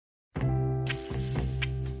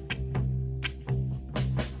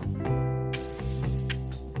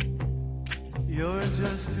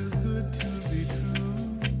just too good to be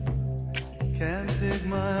true. Can't take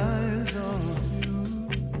my eyes off you.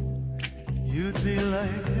 You'd be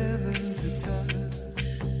like heaven to touch.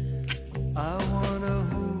 I wanna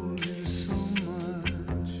hold you so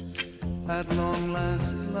much. At long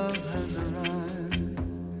last love has arrived,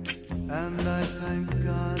 and I thank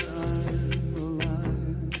God I'm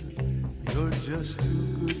alive. You're just too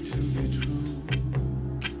good to be true.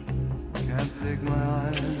 Can't take my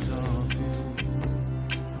eyes off you.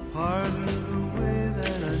 Pardon the way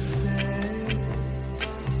that I stay.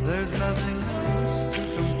 There's nothing else to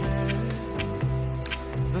compare.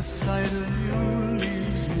 The sight of you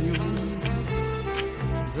leaves me weak.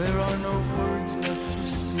 There are no words left to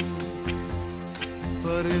speak.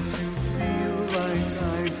 But if you feel like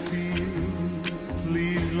I feel,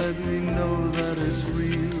 please let me know that it's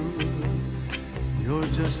real.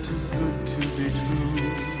 You're just too good to be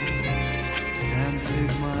true. Can't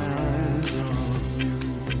take my eyes off you.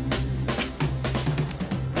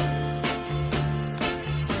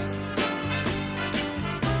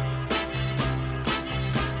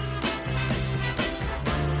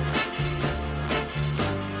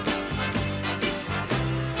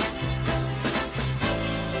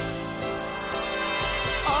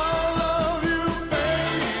 I love you,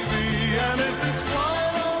 baby, and if it's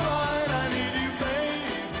quite alright, I need you,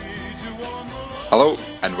 baby, to warm the love. Hello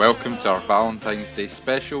and welcome to our Valentine's Day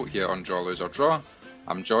special here on Draw, Lose or Draw.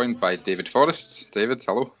 I'm joined by David Forrest. David,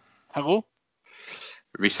 hello. Hello.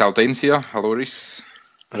 Rhys Haldane's here. Hello, Rhys.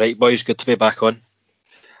 Right, boys, good to be back on.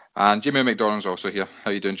 And Jamie McDonald's also here.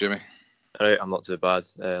 How you doing, Jamie? Alright, I'm not too bad.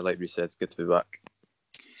 Like Rhys said, it's good to be back.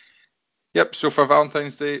 Yep, so for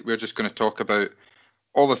Valentine's Day, we're just going to talk about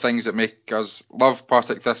all the things that make us love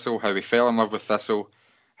Partick Thistle, how we fell in love with Thistle,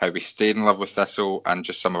 how we stayed in love with Thistle, and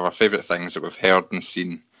just some of our favourite things that we've heard and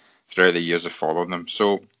seen throughout the years of following them.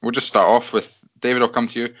 So we'll just start off with, David, I'll come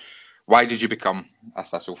to you. Why did you become a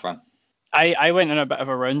Thistle fan? I went on a bit of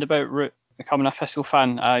a roundabout route becoming a Thistle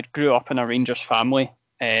fan. I grew up in a Rangers family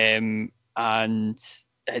and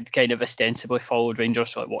had kind of ostensibly followed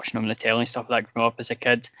Rangers, so like watching them on the telly and stuff like that growing up as a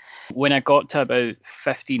kid. When I got to about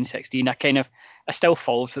 15, 16, I still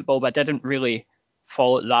followed football, but I didn't really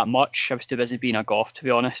follow it that much. I was too busy being a goth, to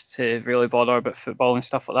be honest, to really bother about football and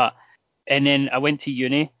stuff like that. And then I went to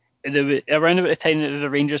uni. Around about the time that the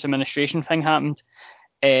Rangers administration thing happened,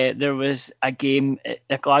 there was a game,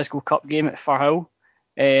 a Glasgow Cup game at Firhill,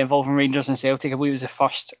 involving Rangers and Celtic. I believe it was the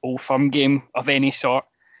first Old Firm game of any sort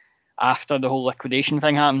after the whole liquidation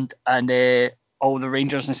thing happened, and all the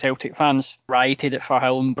Rangers and Celtic fans rioted at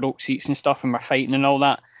Firhill and broke seats and stuff and were fighting and all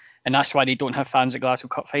that. And that's why they don't have fans at Glasgow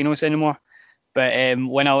Cup finals anymore. But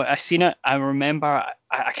when I seen it, I remember,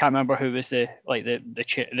 I can't remember who was the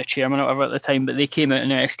chairman or whatever at the time, but they came out in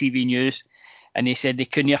the STV News and they said they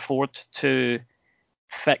couldn't afford to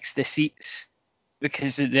fix the seats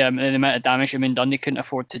because of the amount of damage had been done. They couldn't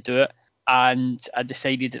afford to do it. And I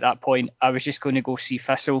decided at that point I was just going to go see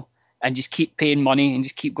Thistle and just keep paying money and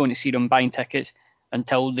just keep going to see them, buying tickets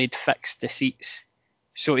until they'd fixed the seats,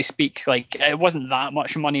 so to speak. Like, it wasn't that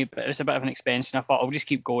much money, but it was a bit of an expense, and I thought I'll just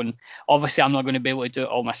keep going. Obviously I'm not going to be able to do it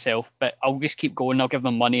all myself, but I'll just keep going. I'll give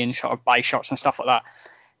them money and sort of buy shirts and stuff like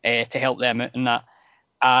that to help them out and that.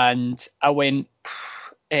 And I went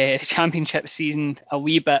the championship season a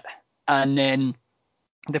wee bit, and then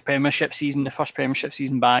the premiership season, the first premiership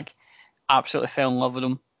season back, absolutely fell in love with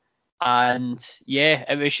them. And yeah,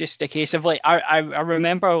 it was just a case of like, I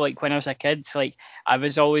remember like when I was a kid, like I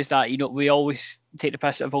was always that, we always take the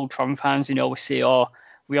piss out of Old Firm fans and always say, oh,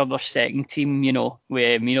 we are their second team, they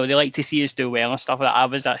like to see us do well and stuff like that. I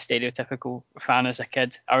was that stereotypical fan as a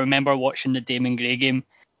kid. I remember watching the Damon Gray game.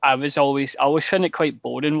 I always found it quite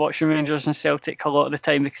boring watching Rangers and Celtic a lot of the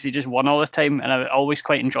time because they just won all the time, and I always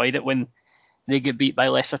quite enjoyed it when they get beat by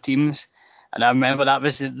lesser teams. And I remember that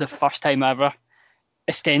was the first time I ever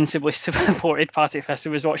ostensibly supported Partick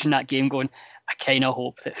Thistle, was watching that game going, I kind of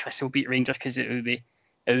hope that Thistle beat Rangers because it would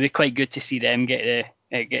be quite good to see them get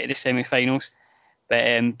to the semi-finals.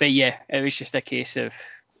 But yeah, it was just a case of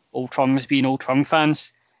Old Firms being Old Firm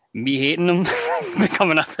fans, me hating them,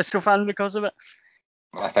 becoming a Thistle fan because of it.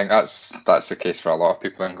 I think that's the case for a lot of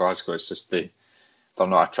people in Glasgow. It's just they're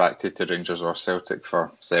not attracted to Rangers or Celtic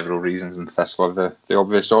for several reasons, and Thistle are the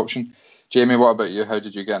obvious option. Jamie, what about you? How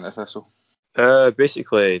did you get into Thistle?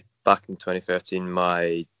 Basically, back in 2013,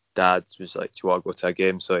 my dad was like, do you want to go to a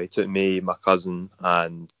game? So he took me, my cousin,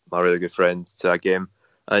 and my really good friend to a game.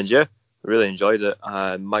 And yeah, really enjoyed it.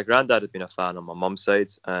 My granddad had been a fan on my mum's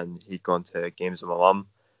side, and he'd gone to games with my mum.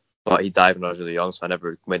 But he died when I was really young, so I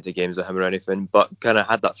never went to games with him or anything. But kind of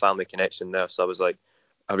had that family connection there, so I was like,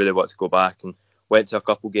 I really want to go back. And went to a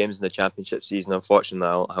couple games in the championship season.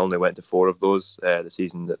 Unfortunately, I only went to 4 of those the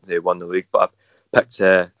season that they won the league. But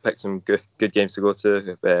I picked some good games to go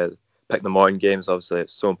to. Picked the morning games. Obviously,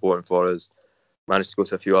 it's so important for us. Managed to go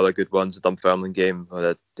to a few other good ones. The Dunfermline game,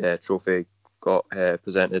 where the trophy got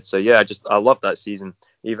presented. So yeah, I loved that season.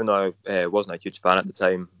 Even though I wasn't a huge fan at the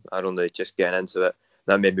time, I'd only just getting into it.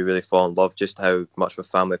 That made me really fall in love, just how much of a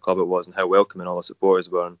family club it was and how welcoming all the supporters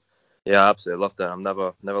were. And yeah, I absolutely loved it. I've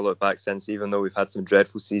never looked back since. Even though we've had some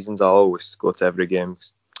dreadful seasons, I'll always go to every game.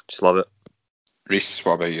 Just love it. Reese,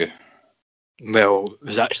 what about you? Well, it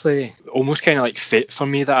was actually almost kind of like fate for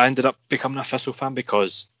me that I ended up becoming a Thistle fan,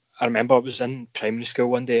 because I remember I was in primary school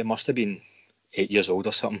one day. It must have been 8 years old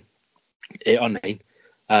or something, 8 or 9,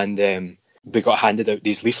 and we got handed out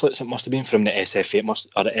these leaflets. It must have been from the SFA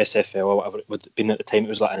or the SFL or whatever it would have been at the time. It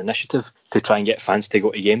was like an initiative to try and get fans to go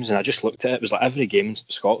to games, and I just looked at it. It was like every game in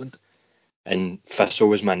Scotland, and Thistle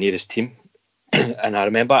was my nearest team. And I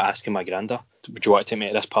remember asking my granda, would you want to take me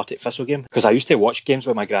to this Partick Thistle game? Because I used to watch games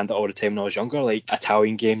with my granda all the time when I was younger, like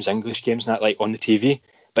Italian games, English games, and that, like on the TV.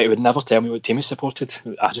 But he would never tell me what team he supported.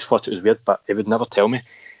 I just thought it was weird, but he would never tell me.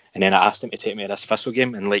 And then I asked him to take me to this Thistle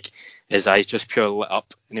game, and like his eyes just purely lit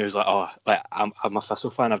up, and he was like, "Oh, like I'm a Thistle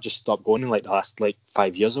fan. I've just stopped going in like the last like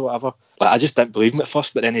 5 years or whatever." Like I just didn't believe him at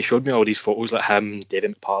first, but then he showed me all these photos, like him,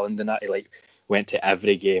 David McParland, and that. He like went to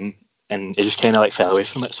every game, and he just kind of like fell away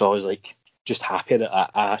from it. So I was like just happy that I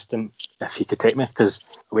asked him if he could take me, because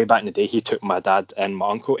way back in the day he took my dad and my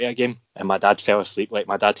uncle to a game, and my dad fell asleep. Like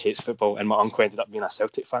my dad hates football, and my uncle ended up being a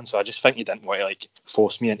Celtic fan, so I just think he didn't want to like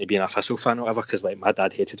force me into being a Thistle fan or whatever, because like my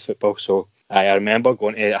dad hated football. So I remember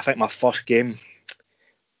going to, I think my first game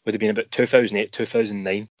would have been about 2008,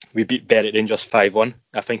 2009. We beat Berwick Rangers 5-1.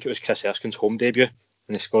 I think it was Chris Erskine's home debut,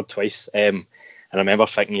 and they scored twice. And I remember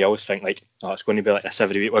thinking, you always think like, oh, it's going to be like this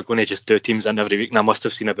every week. We're going to just do teams in every week. And I must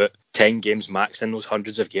have seen about 10 games max in those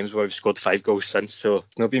hundreds of games where we've scored 5 goals since. So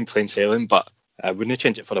it's not been plain sailing, but I wouldn't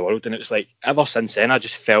change it for the world. And it was like, ever since then, I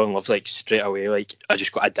just fell in love like straight away. Like I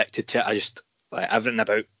just got addicted to it. I just, like everything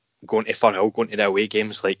about going to Firhill, going to the away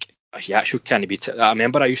games, like you actually can't beat it. I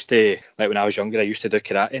remember I used to, like when I was younger, I used to do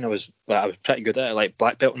karate, and I was pretty good at it, like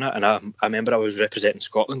black belt in it. And I remember I was representing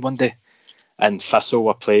Scotland one day, and Thistle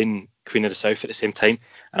were playing Queen of the South at the same time,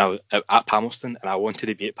 and I was at Palmerston, and I wanted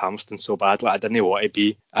to be at Palmerston so bad. Like I didn't want to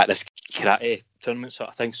be at this karate tournament sort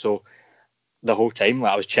of thing. So the whole time,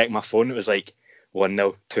 like I was checking my phone, it was like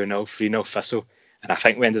 1-0, 2-0, 3-0 Thistle, and I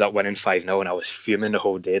think we ended up winning 5-0, and I was fuming the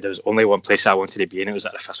whole day. There was only one place I wanted to be, and it was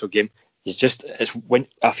at the Thistle game. It's when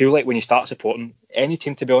I feel like when you start supporting any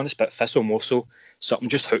team, to be honest, but Thistle more so, something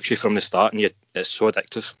just hooks you from the start, and it's so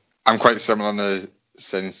addictive. I'm quite similar in the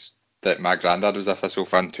sense that my granddad was a Thistle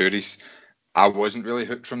fan too, Reese. I wasn't really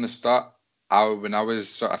hooked from the start. When I was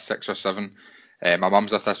sort of 6 or 7, my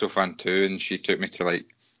mum's a Thistle fan too, and she took me to like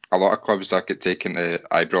a lot of clubs. I got taken to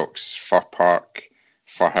Ibrox, Fir Park,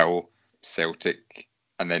 Firhill, Celtic,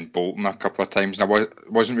 and then Bolton a couple of times. And I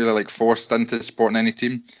wasn't really like forced into supporting any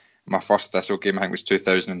team. My first Thistle game I think was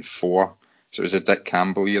 2004, so it was a Dick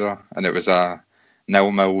Campbell era, and it was a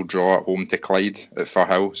 0-0 draw at home to Clyde at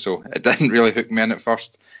Firhill, so it didn't really hook me in at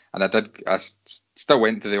first. And I still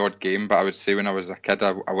went to the odd game, but I would say when I was a kid,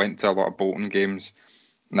 I went to a lot of Bolton games,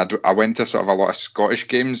 and I went to sort of a lot of Scottish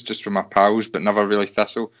games just with my pals, but never really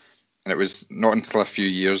Thistle. And it was not until a few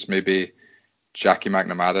years, maybe Jackie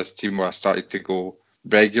McNamara's team, where I started to go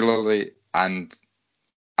regularly. And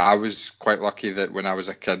I was quite lucky that when I was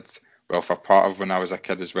a kid, well, for part of when I was a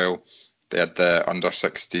kid as well, they had the under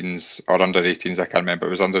 16s or under 18s, I can't remember,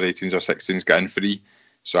 it was under 18s or 16s got in free.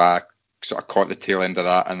 So I sort of caught the tail end of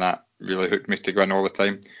that, and that really hooked me to go in all the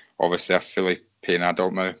time. Obviously, I'm fully paying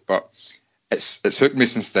adult now, but it's hooked me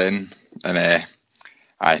since then. And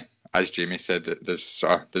as Jamie said,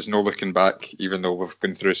 there's no looking back, even though we've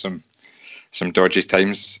gone through some dodgy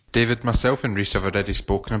times. David, myself and Reese have already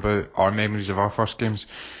spoken about our memories of our first games.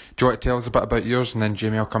 Do you want to tell us a bit about yours, and then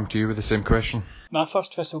Jamie, I'll come to you with the same question. My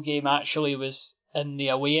first Thistle game actually was in the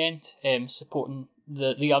away end, supporting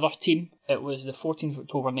the other team. It was the 14th of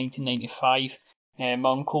October 1995.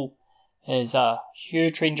 My uncle is a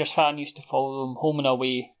huge Rangers fan, used to follow them home and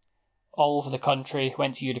away all over the country,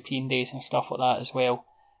 went to European days and stuff like that as well.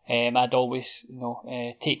 I'd always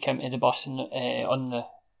take him to the bus on the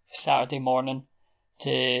Saturday morning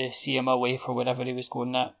to see him away for wherever he was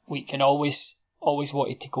going that week, and always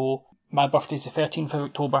wanted to go. My birthday's the 13th of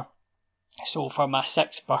October, so for my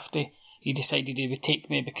 6th birthday he decided he would take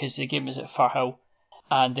me because the game was at Firhill,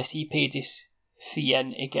 and as he paid his fee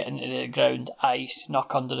in to get into the ground, I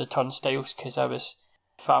snuck under the turnstiles because I was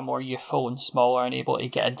far more youthful and smaller and able to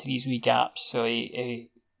get into these wee gaps. So I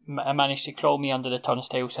managed to crawl me under the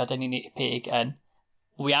turnstiles, so I didn't need to pay to get in.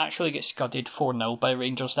 We actually get scudded 4-0 by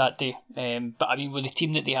Rangers that day. But I mean, with the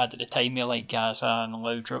team that they had at the time, like Gaza and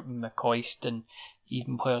Laudrup and McCoist and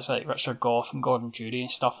even players like Richard Gough and Gordon Jury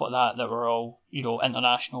and stuff like that were all,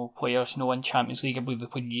 international players, in Champions League. I believe they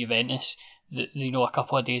played Juventus, a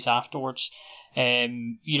couple of days afterwards.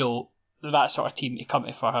 That sort of team to come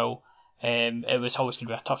to Firhill, it was always going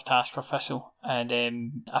to be a tough task for Thistle.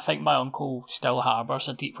 And I think my uncle still harbours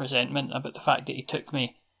a deep resentment about the fact that he took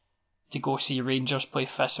me to go see Rangers play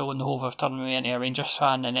Thistle in the hope of turning me into a Rangers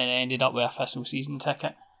fan, and then I ended up with a Thistle season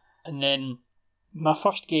ticket. And then my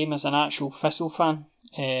first game as an actual Thistle fan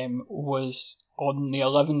was on the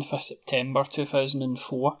 11th of September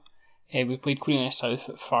 2004. We played Queen of the South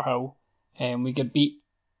at Firhill, and we got beat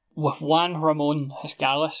with Juan Ramon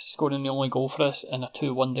Hiscalis scoring the only goal for us in a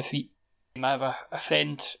 2-1 defeat. I have a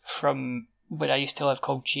friend from where I used to live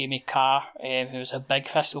called Jamie Carr, who was a big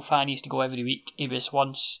Thistle fan. He used to go every week. He was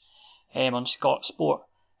once on Scott Sport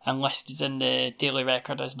and listed in the Daily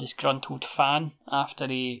Record as disgruntled fan after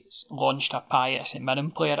he launched a pie at a St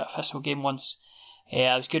Mirren player at a Thistle game once.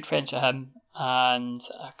 I was good friends with him and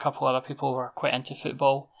a couple other people who were quite into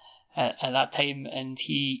football at that time, and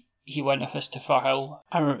he went with us to Firhill.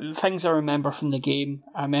 Things I remember from the game,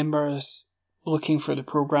 I remember us looking for the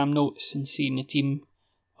programme notes and seeing the team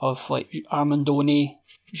of like Armandone,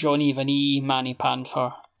 Johnny Vanille, Manny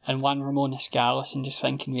Panther and Juan Ramon Hiscalis, and just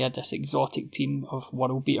thinking we had this exotic team of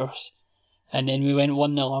world beaters. And then we went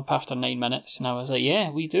 1-0 up after 9 minutes, and I was like, yeah,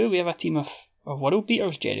 we do. We have a team of world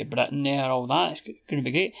beaters, Jerry Britton there, all that. It's going to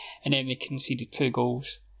be great. And then we conceded 2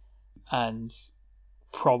 goals and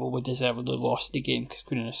probably deservedly lost the game because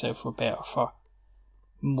Queen of the South were better for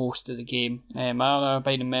most of the game. My other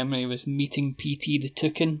abiding memory was meeting PT the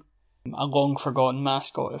Toucan, a long forgotten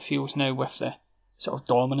mascot it feels now with the sort of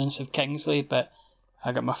dominance of Kingsley, but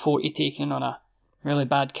I got my photo taken on a really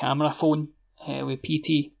bad camera phone with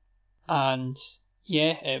PT, and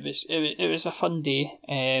yeah, it was a fun day.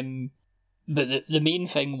 But the main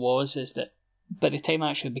thing is that by the time I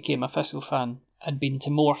actually became a Thistle fan, I'd been to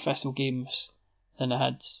more Thistle games than I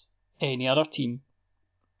had any other team,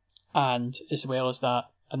 and as well as that,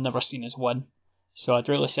 I'd never seen us win. So I'd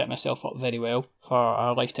really set myself up very well for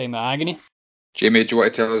a lifetime of agony. Jamie, do you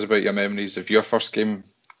want to tell us about your memories of your first game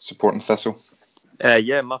supporting Thistle?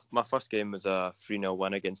 Yeah, my first game was a 3-0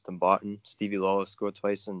 win against Dumbarton. Stevie Lawless scored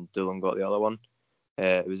twice and Doolan got the other one.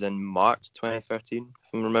 It was in March 2013,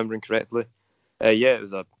 if I'm remembering correctly. It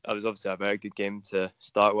was obviously a very good game to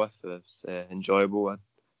start with. It was enjoyable. I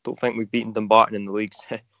don't think we've beaten Dumbarton in the leagues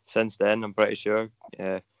since then, I'm pretty sure.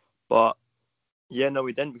 But yeah, no,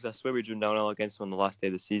 we didn't, because I swear we drew 0-0 against them on the last day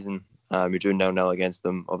of the season. We drew 0-0 against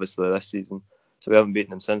them, obviously, this season. So we haven't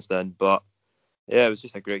beaten them since then. But yeah, it was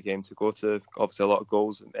just a great game to go to. Obviously, a lot of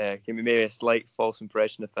goals. Gave me maybe a slight false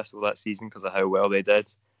impression of Thistle that season because of how well they did.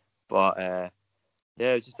 But yeah,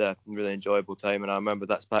 it was just a really enjoyable time. And I remember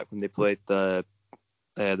that's back when they played the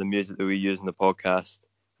music that we use in the podcast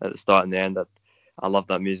at the start and the end. I love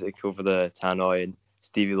that music over the tannoy, and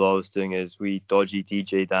Stevie Lawless doing his wee dodgy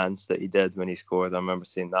DJ dance that he did when he scored. I remember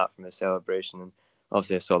seeing that from the celebration, and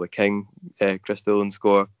obviously I saw the King, Chris Doolan,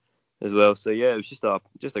 score as well. So yeah, it was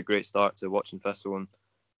just a great start to watching Thistle, and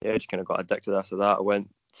yeah, I just kind of got addicted after that. I went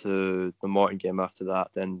to the Morton game after that,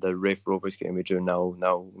 then the Raith Rovers game we drew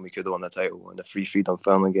 0-0 when we could have won the title, and the Free Freedom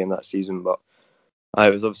Finland game that season. But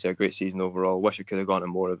it was obviously a great season overall. Wish I could have gone to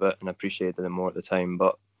more of it and appreciated it more at the time,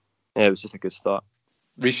 but yeah, it was just a good start.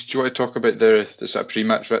 Reece, do you want to talk about the sort of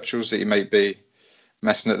pre-match rituals that you might be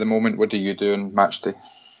missing at the moment? What do you do on match day?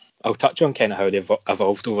 I'll touch on kind of how they've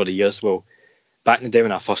evolved over the years. Well, back in the day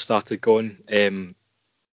when I first started going,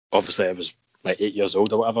 obviously I was like 8 years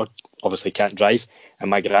old or whatever, obviously can't drive, and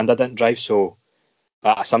my granddad didn't drive, so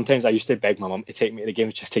sometimes I used to beg my mum to take me to the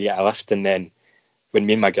games just to get a lift, and then when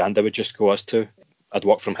me and my granddad would just go us two, I'd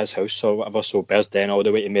walk from his house or whatever, so Bearsden all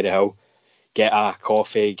the way to Maryhill, get a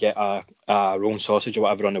coffee, get a rolling sausage or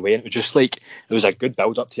whatever on the way, and it was just like, it was a good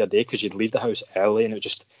build up to your day because you'd leave the house early, and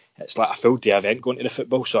it's like a full day event going to the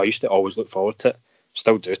football, so I used to always look forward to it,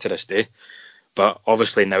 still do to this day. But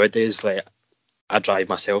obviously nowadays, like, I drive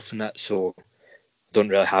myself and that, so I don't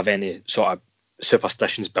really have any sort of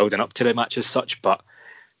superstitions building up to the match as such, but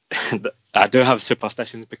I do have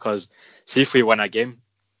superstitions because see if we win a game,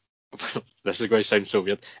 this is going to sound so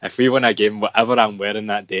weird, if we win a game, whatever I'm wearing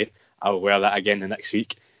that day, I'll wear that again the next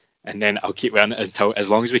week, and then I'll keep wearing it until, as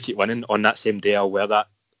long as we keep winning on that same day, I'll wear that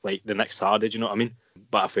like the next Saturday, do you know what I mean?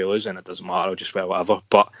 But if we lose, then it doesn't matter, I'll just wear whatever.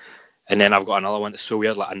 And then I've got another one that's so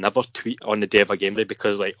weird, like I never tweet on the day of a game day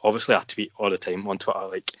because, like, obviously I tweet all the time on Twitter,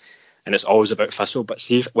 like, and it's always about Thistle. But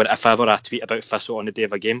see, if ever I tweet about Thistle on the day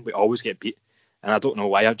of a game, we always get beat. and I don't know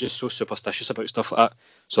why. I'm just so superstitious about stuff like that.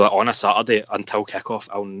 So like, on a Saturday until kick-off,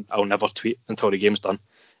 I'll never tweet until the game's done.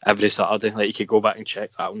 Every Saturday, like you could go back and check.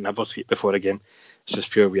 I'll never tweet before a game. It's just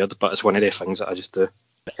pure weird, but it's one of the things that I just do.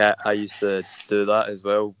 Yeah, I used to do that as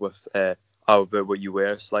well with about what you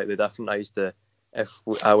wear, slightly different. I used to, if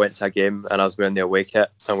I went to a game and I was wearing the away kit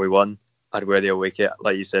and we won, I'd wear the away kit,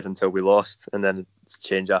 like you said, until we lost, and then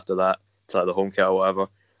change after that to like the home kit or whatever.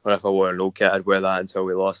 Or if I wore an old kit, I'd wear that until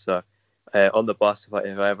we lost. So on the bus, if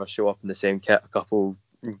I ever show up in the same kit a couple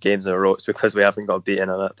games in a row, it's because we haven't got beaten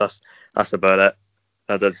in it. That's about it.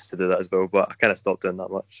 I did used to do that as well, but I kind of stopped doing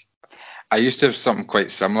that much. I used to have something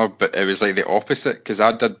quite similar, but it was like the opposite, because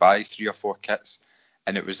I did buy 3 or 4 kits,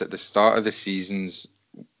 and it was at the start of the seasons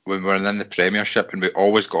when we were in the Premiership, and we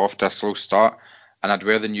always got off to a slow start, and I'd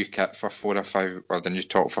wear the new kit for 4 or 5, or the new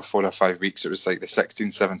top for 4 or 5 weeks. It was like the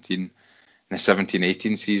 16-17 and the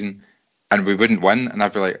 17-18 season, and we wouldn't win, and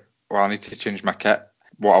I'd be like, well, I need to change my kit,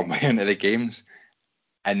 what I'm wearing to the games,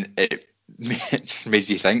 and it just made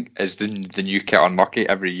you think, is the new kit unlucky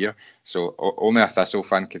every year? So only a Thistle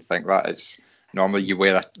fan could think that. It's normally you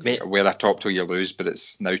wear a top till you lose, but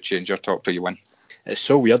it's now change your top till you win. It's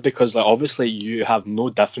so weird because like obviously you have no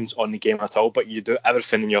difference on the game at all, but you do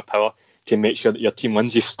everything in your power to make sure that your team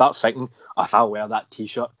wins. You start thinking, if I wear that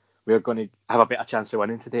t-shirt, we're going to have a better chance of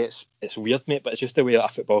winning today. It's weird, mate, but it's just the way that a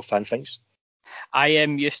football fan thinks. I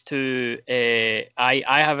am used to. I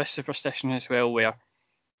have a superstition as well where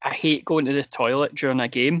I hate going to the toilet during a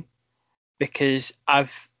game, because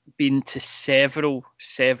I've been to several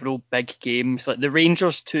big games, like the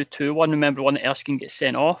Rangers 2-2 one. Remember the one that Erskine gets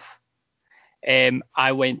sent off?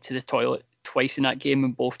 I went to the toilet twice in that game,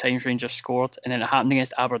 and both times Rangers scored. And then it happened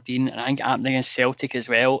against Aberdeen, and I think it happened against Celtic as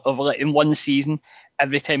well. Over like in one season,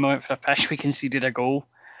 every time I went for a piss, we conceded a goal,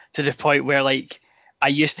 to the point where like I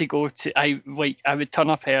used to go to I would turn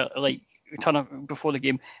up before the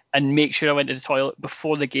game and make sure I went to the toilet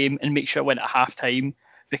before the game, and make sure I went at half time,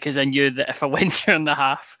 because I knew that if I went during the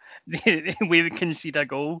half, we would concede a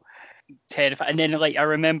goal. Terrified. And then like I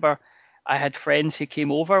remember I had friends who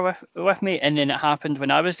came over with me, and then it happened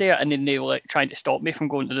when I was there, and then they were like trying to stop me from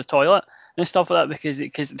going to the toilet and stuff like that, because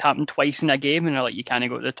it happened twice in a game, and they're like, you can't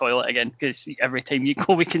go to the toilet again, because every time you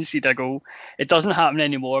go we concede a goal. It doesn't happen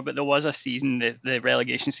anymore, but there was a season, the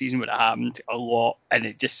relegation season, where it happened a lot, and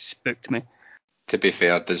it just spooked me. To be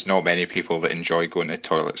fair, there's not many people that enjoy going to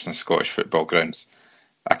toilets in Scottish football grounds.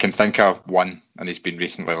 I can think of one, and he's been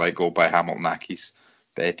recently let go by Hamilton Accies.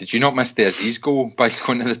 But did you not miss the Aziz goal by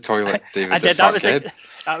going to the toilet, David? I did.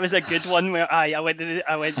 That was a good one where I went to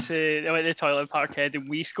the toilet at Parkhead, and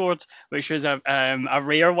we scored, which was a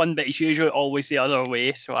rare one, but it's usually always the other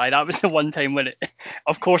way. So that was the one time when it.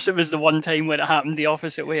 Of course, it was the one time when it happened the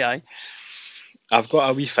opposite way. I've got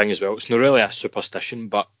a wee thing as well. It's not really a superstition,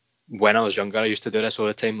 but when I was younger, I used to do this all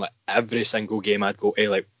the time. Like every single game I'd go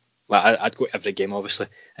to, I'd go to every game obviously,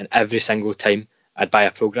 and every single time I'd buy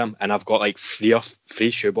a program, and I've got like three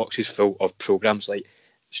shoeboxes full of programs, like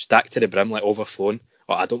stacked to the brim, like overflowing.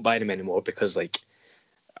 Well, I don't buy them anymore because like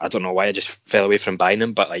I don't know why, I just fell away from buying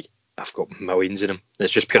them, but like I've got millions of them.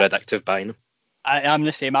 It's just pure addictive buying them. I'm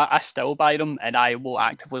the same. I still buy them, and I will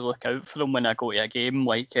actively look out for them when I go to a game.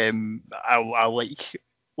 Like I'll like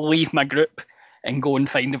leave my group and go and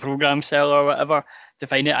find the program seller or whatever to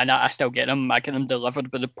find it, and I still get them. I get them delivered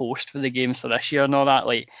by the post for the games for this year and all that.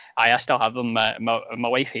 Like I still have them. My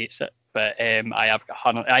wife hates it, but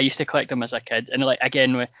I used to collect them as a kid, and like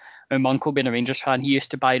again with my uncle being a Rangers fan, he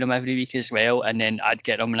used to buy them every week as well, and then I'd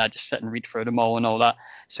get them and I'd just sit and read through them all and all that.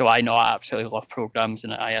 So I know I absolutely love programs,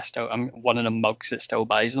 and I'm one of the mugs that still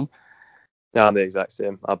buys them. Yeah, I'm the exact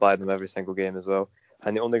same. I buy them every single game as well.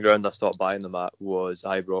 And the only ground I stopped buying them at was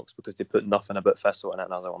Ibrox, because they put nothing about Thistle in it,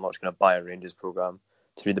 and I was like, I'm not just going to buy a Rangers programme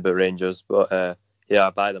to read about Rangers. But yeah,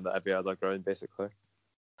 I buy them at every other ground, basically.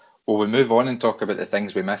 Well, we move on and talk about the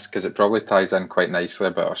things we miss, because it probably ties in quite nicely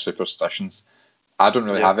about our superstitions. I don't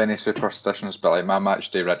really have any superstitions, but like my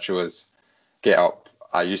match day ritual is get up.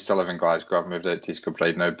 I used to live in Glasgow. I've moved out to East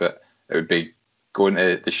Kilbride now, but it would be going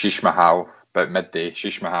to the Sheesh Mahal about midday.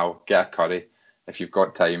 Sheesh Mahal, get a curry. If you've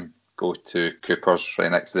got time, go to Cooper's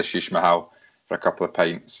right next to the Sheesh Mahal for a couple of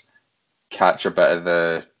pints, catch a bit of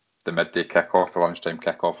the midday kick-off, the lunchtime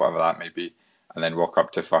kick-off, whatever that may be, and then walk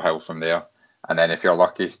up to Firhill from there. And then if you're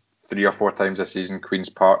lucky, 3 or 4 times a season, Queen's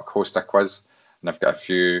Park host a quiz, and I've got a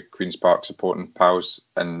few Queen's Park supporting pals,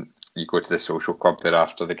 and you go to the social club there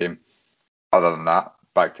after the game. Other than that,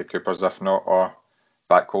 back to Cooper's if not, or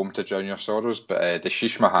back home to drown your sorrows. But the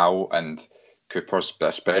Sheesh Mahal and Cooper's, but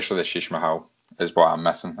especially the Sheesh Mahal, is what I'm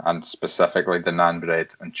missing, and specifically the naan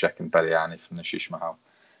bread and chicken biryani from the Sheesh Mahal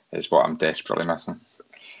is what I'm desperately missing.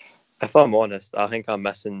 If I'm honest, I think I'm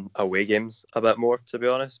missing away games a bit more, to be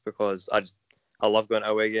honest, because I love going to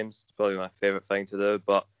away games. It's probably my favourite thing to do,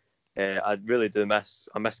 but I really do miss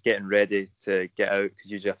getting ready to get out,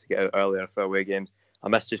 because usually you have to get out earlier for away games. I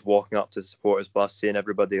miss just walking up to the supporters bus, seeing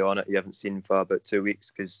everybody on it you haven't seen for about 2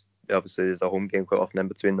 weeks, because obviously there's a home game quite often in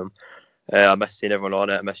between them. I miss seeing everyone on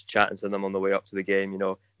it. I miss chatting to them on the way up to the game.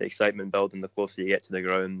 The excitement building the closer you get to the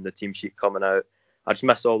ground, the team sheet coming out. I just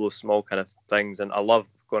miss all those small kind of things, and I love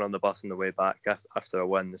going on the bus on the way back after a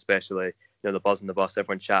win, especially the buzz on the bus,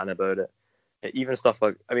 everyone chatting about it. Even stuff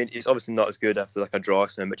like, I mean, it's obviously not as good after like a draw or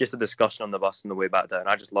something, but just a discussion on the bus on the way back down.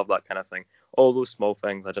 I just love that kind of thing. All those small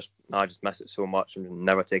things, I just miss it so much, and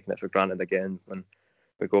never taking it for granted again when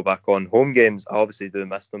we go back on. Home games, I obviously do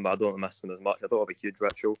miss them, but I don't miss them as much. I don't have a huge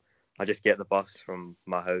ritual. I just get the bus from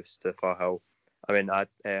my house to Firhill. I mean, I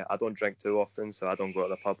don't drink too often, so I don't go to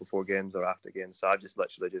the pub before games or after games. So I just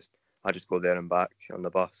literally I just go there and back on the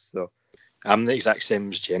bus. So I'm the exact same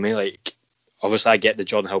as Jamie. Like, obviously I get the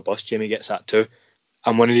Jordan Hill bus. Jamie gets that too.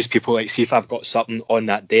 I'm one of these people, like, see if I've got something on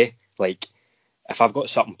that day, like if I've got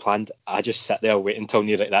something planned, I just sit there waiting until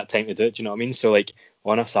near like that time to do it. Do you know what I mean? So like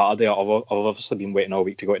on a Saturday, I've obviously been waiting all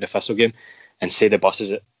week to go to the Thistle game, and say the bus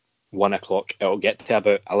is at 1 o'clock, it'll get to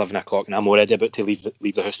about 11 o'clock, and I'm already about to leave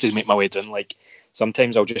the house to make my way down. Like,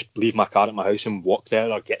 sometimes I'll just leave my car at my house and walk there,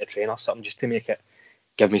 or get a train or something, just to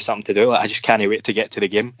give me something to do. Like, I just can't wait to get to the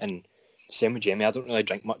game. And same with Jamie, I don't really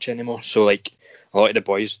drink much anymore. So like a lot of the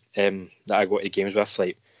boys that I go to the games with,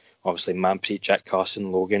 like obviously Manpreet, Jack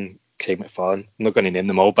Carson, Logan, Craig McFarlane, I'm not going to name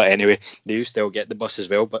them all, but anyway, they used to all get the bus as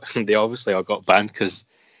well, but they obviously all got banned because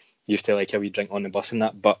used to like how we drink on the bus and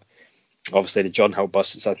that. But obviously the John Hill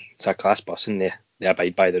bus, it's a class bus, and they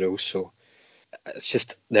abide by the rules. So it's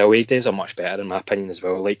just, the away days are much better in my opinion as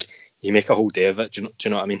well. Like, you make a whole day of it. Do you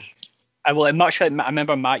know what I mean? I will much like, I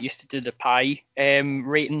remember Matt used to do the pie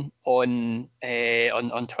rating on Twitter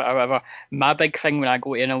or whatever. My big thing when I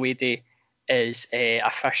go to an away day is a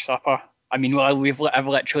fish supper. I mean, well, I've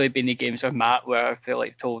literally been to games with Matt where I feel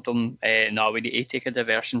like told him, no, we need to take a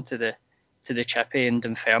diversion to the Chippy in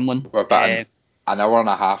Dunfermline. We're about an hour and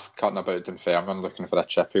a half cutting about Dunfermline looking for a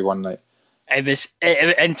chippy one night. It was,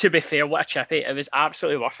 and to be fair, what a chippy! It was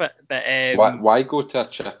absolutely worth it. But why go to a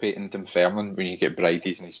chippy in Dunfermline when you get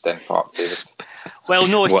Bridie's in East End Park, David? Well,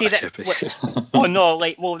 no, What see a that. chippy. Oh no,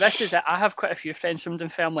 like, well, this is it. I have quite a few friends from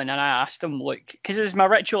Dunfermline, and I asked them, look, because it's my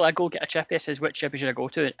ritual. I go get a chippy. I says, which chippy should I go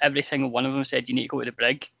to? And every single one of them said, you need to go to the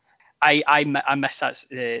Brig. I miss that.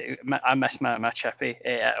 I miss my chippy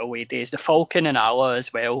at away days. The Falcon and Allah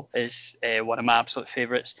as well is one of my absolute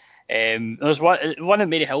favourites. There's one at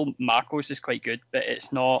Maryhill, Marco's is quite good, but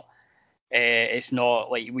it's not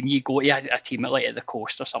like when you go to a team at like at the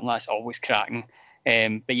coast or something, that's always cracking.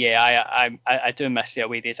 But yeah, I do miss the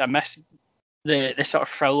away days. I miss the sort of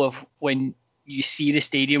thrill of when you see the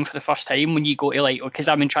stadium for the first time, when you go to, like, because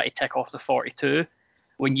I've been trying to tick off the 42.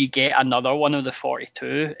 When you get another one of the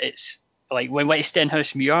 42, it's like when we went to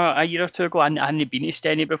Stenhousemuir a year or two ago. I hadn't been to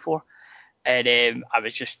Steny before. And I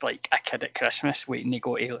was just like a kid at Christmas waiting to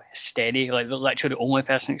go to Steny, like literally the only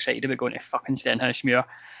person excited about going to fucking Stenhousemuir.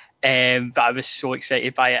 But I was so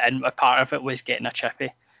excited by it, and a part of it was getting a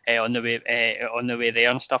chippy on the way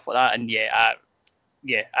there and stuff like that. And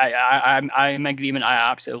I'm in agreement.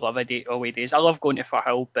 I absolutely love away days. I love going to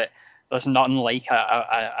Firhill, but there's nothing like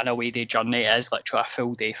an away day journey. It is literally a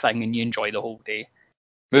full day thing, and you enjoy the whole day.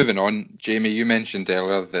 Moving on, Jamie, you mentioned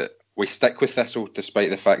earlier that we stick with Thistle despite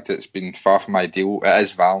the fact it's been far from ideal. It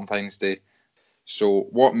is Valentine's Day. So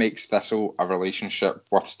what makes Thistle a relationship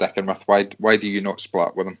worth sticking with? Why do you not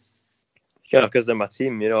split with them? Yeah, because they're my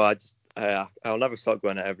team. I'll never stop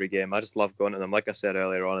going to every game. I just love going to them. Like I said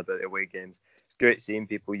earlier on about the away games, it's great seeing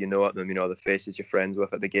people you know at them. The faces you're friends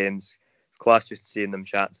with at the games. It's class just seeing them,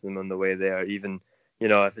 chat to them on the way there. Even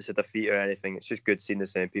if it's a defeat or anything, it's just good seeing the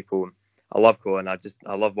same people. I love going.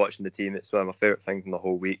 I love watching the team. It's one of my favourite things in the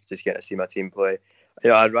whole week, just getting to see my team play.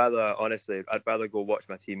 I'd rather go watch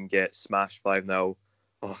my team get smashed 5-0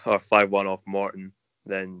 or 5-1 off Morton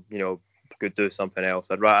than go do something else.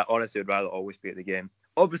 I'd rather always be at the game.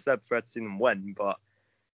 Obviously, I prefer to see them win, but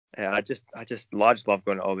I just love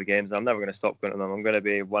going to all the games. I'm never going to stop going to them. I'm going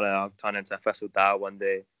to turn into a Thistle Dad one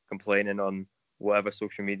day, complaining on whatever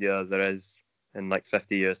social media there is in like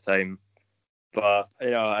 50 years time. But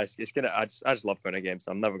I just love going to games.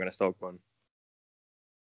 So I'm never going to stop going.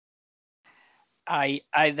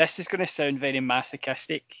 This is going to sound very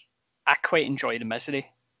masochistic. I quite enjoy the misery.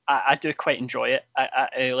 I do quite enjoy it.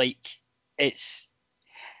 I like it's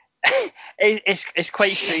it's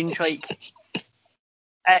quite strange. Like,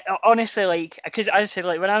 honestly, like, because as I said,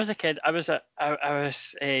 like when I was a kid, I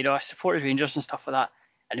supported Rangers and stuff like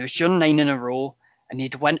that. and it was your 9 in a row, and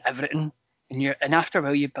you'd win everything, and after a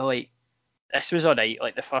while you'd be like, this was alright,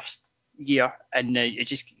 like the first year, and you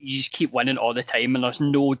just keep winning all the time, and there's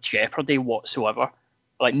no jeopardy whatsoever,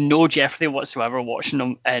 watching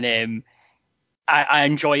them, and I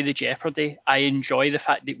enjoy the jeopardy. I enjoy the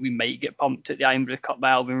fact that we might get pumped at the Ironbury Cup by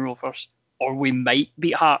Albion Rovers, or we might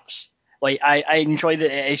beat Hearts. Like I enjoy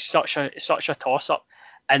that it is such a toss up,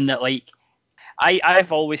 and that like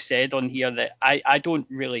I've always said on here that I don't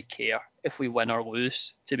really care if we win or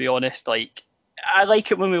lose, to be honest. Like I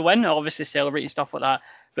like it when we win, obviously celebrating stuff like that.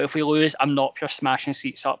 But if we lose, I'm not pure smashing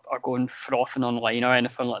seats up or going frothing online or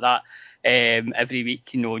anything like that. Every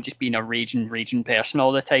week, just being a raging person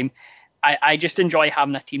all the time. I just enjoy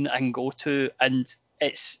having a team that I can go to, and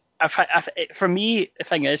it's for me the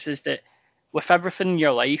thing is that with everything in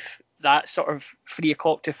your life, that sort of 3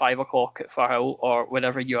 o'clock to 5 o'clock at Firhill or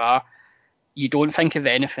wherever you are, you don't think of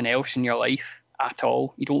anything else in your life at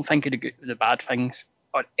all. You don't think of the bad things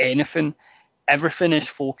or anything. Everything is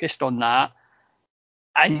focused on that,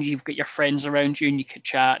 and you've got your friends around you, and you could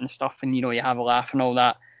chat and stuff, and you have a laugh and all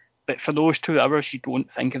that. But for those 2 hours, you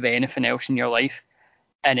don't think of anything else in your life,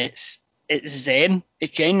 and it's zen.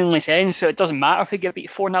 It's genuinely zen. So it doesn't matter if you get beat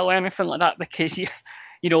 4-0 or anything like that, because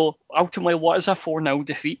ultimately, what is a 4-0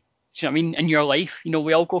 defeat? Do you know what I mean? In your life,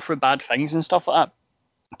 we all go through bad things and stuff like that.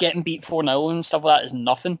 Getting beat 4-0 and stuff like that is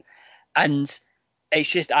nothing. And it's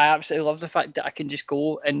just, I absolutely love the fact that I can just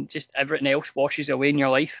go and just everything else washes away in your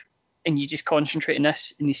life, and you just concentrate on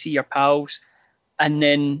this, and you see your pals, and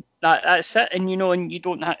then that's it. And and you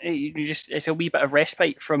don't have, it's a wee bit of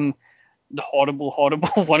respite from the horrible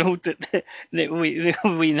world that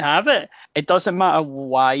we inhabit. It doesn't matter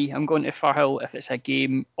why I'm going to Firhill, if it's a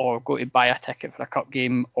game or go to buy a ticket for a cup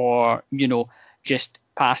game or just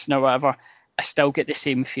passing or whatever. I still get the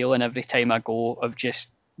same feeling every time I go of just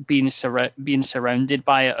being surrounded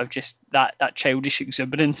by it, of just that childish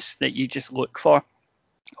exuberance that you just look for,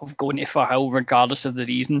 of going to Firhill regardless of the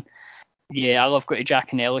reason. Yeah, I love going to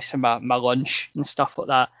Jack and Ellis and my lunch and stuff like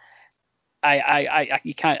that. I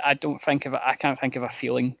can't think of a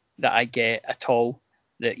feeling that I get at all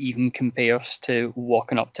that even compares to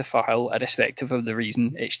walking up to Firhill, irrespective of the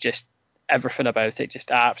reason. It's just everything about it.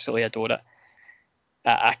 Just I absolutely adore it.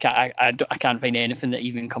 I can't find anything that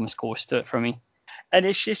even comes close to it for me. And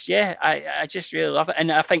it's just I just really love it.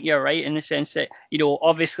 And I think you're right in the sense that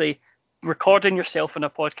obviously recording yourself on a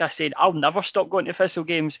podcast saying I'll never stop going to Thistle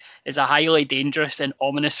games is a highly dangerous and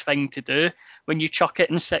ominous thing to do when you chuck it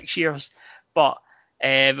in 6 years. But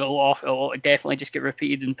it'll definitely just get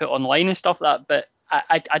repeated and put online and stuff like that. But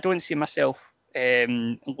I don't see myself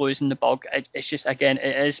losing the bug. It's just, again,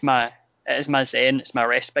 it is my zen, it's my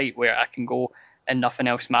respite where I can go and nothing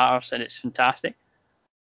else matters, and it's fantastic.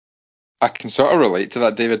 I can sort of relate to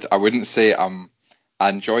that, David. I wouldn't say I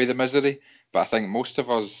enjoy the misery, but I think most of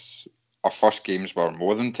us, our first games were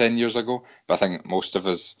more than 10 years ago, but I think most of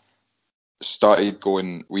us started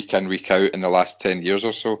going week in, week out in the last 10 years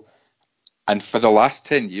or so. And for the last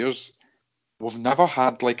 10 years, we've never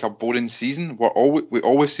had like a boring season. We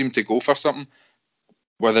always seem to go for something,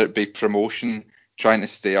 whether it be promotion, trying to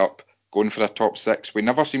stay up, going for a top 6. We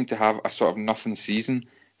never seem to have a sort of nothing season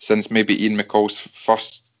since maybe Ian McCall's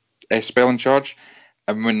first spell in charge.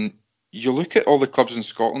 And when you look at all the clubs in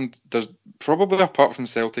Scotland, there's probably, apart from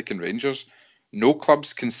Celtic and Rangers, no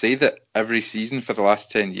clubs can say that every season for the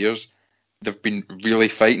last 10 years they've been really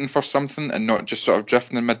fighting for something and not just sort of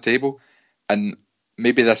drifting in mid-table. And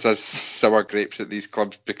maybe this is sour grapes at these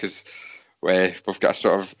clubs because we've got a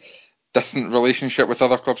sort of distant relationship with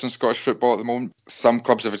other clubs in Scottish football at the moment. Some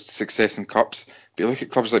clubs have had success in cups, but you look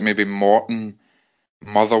at clubs like maybe Morton,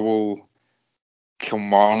 Motherwell,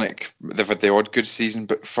 Kilmarnock, they've had the odd good season,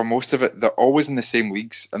 but for most of it, they're always in the same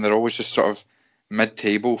leagues and they're always just sort of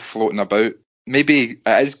mid-table, floating about. Maybe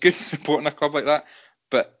it is good supporting a club like that,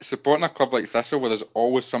 but supporting a club like Thistle where there's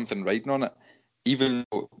always something riding on it, even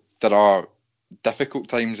though there are difficult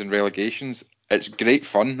times and relegations, it's great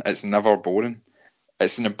fun. It's never boring.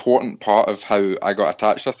 It's an important part of how I got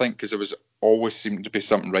attached, I think, because there was always seemed to be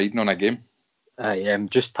something riding on a game.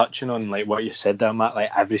 Just touching on like what you said there, Matt.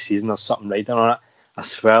 Like every season there's something riding on it. I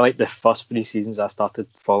swear, like the first 3 seasons I started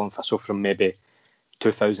following Thistle from maybe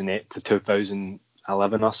 2008 to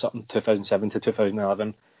 2011 or something, 2007 to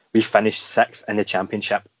 2011. We finished 6th in the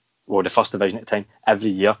Championship, or the first division at the time,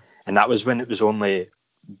 every year, and that was when it was only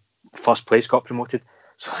first place got promoted.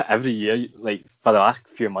 So every year, like for the last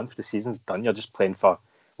few months, the season's done. You're just playing for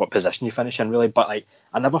what position you finish in, really. But like,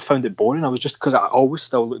 I never found it boring. I was just because I always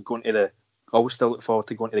still look forward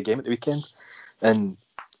to going to the game at the weekend. And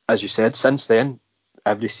as you said, since then,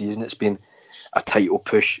 every season it's been a title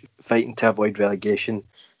push, fighting to avoid relegation,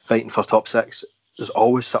 fighting for top six. There's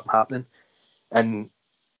always something happening. And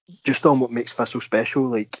just on what makes Thistle special,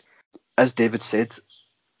 like, as David said,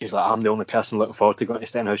 he's like, I'm the only person looking forward to going to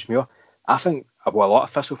Stenhousemuir. I think, well, a lot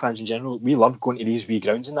of Thistle fans in general, we love going to these wee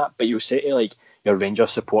grounds and that, but you'll say to, like, your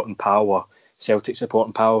Rangers supporting pal or Celtic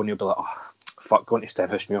supporting pal, and you'll be like, oh, fuck going to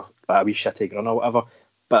Stenhousemuir, like a wee shitty ground or whatever.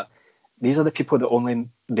 But these are the people that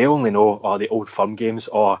only know the Old Firm games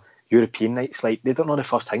or European nights. Like, they don't know the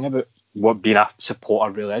first thing about what being a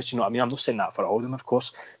supporter really is. You know what I mean? I'm not saying that for all of them, of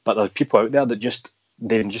course, but there's people out there that just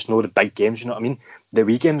know the big games. You know what I mean? The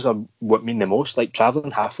wee games are what mean the most. Like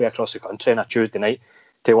travelling halfway across the country on a Tuesday night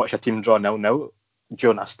to watch a team draw 0-0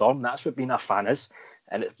 during a storm. That's what being a fan is,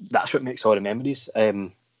 and that's what makes all the memories.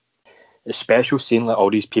 It's special seeing like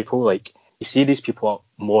all these people. Like, you see these people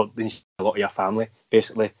more than you see a lot of your family,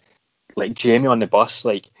 basically. Like Jamie on the bus,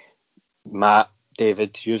 like Matt,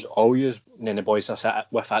 David, all you and the boys I sit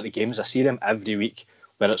with at the games, I see them every week,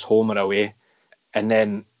 whether it's home or away. And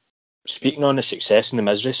then, speaking on the success and the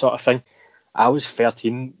misery sort of thing, I was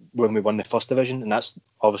 13 when we won the first division, and that's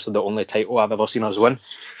obviously the only title I've ever seen us win.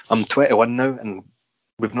 I'm 21 now, and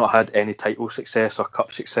we've not had any title success or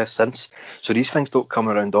cup success since. So these things don't come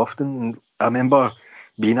around often. And I remember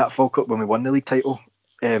being at Falkirk when we won the league title,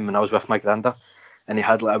 and I was with my granda, and he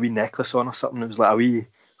had like a wee necklace on or something. It was like a wee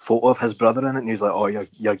photo of his brother in it, and he was like, "Oh,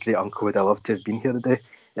 your great uncle would have loved to have been here today."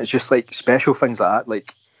 And it's just like special things like that.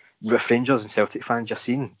 Like with Rangers and Celtic fans, you're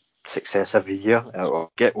seeing success every year.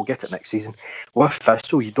 We'll get it next season. With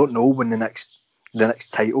Thistle, you don't know when the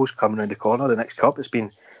next title's coming around the corner, the next cup. It's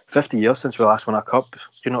been 50 years since we last won a cup. Do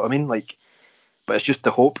you know what I mean? Like, but it's just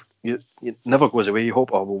the hope. It never goes away. You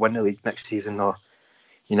hope, oh, we'll win the league next season, or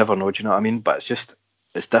you never know. Do you know what I mean? But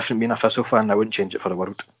it's different being a Thistle fan. I wouldn't change it for the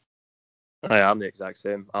world. I am the exact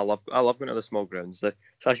same. I love going to the small grounds.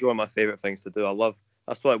 It's actually one of my favourite things to do.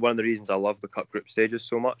 That's like one of the reasons I love the cup group stages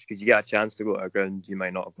so much, because you get a chance to go to a ground you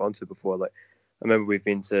might not have gone to before. Like, I remember we've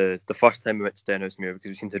been to the first time we went to Stenhousemuir because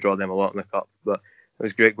we seemed to draw them a lot in the cup, but it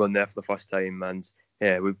was great going there for the first time, and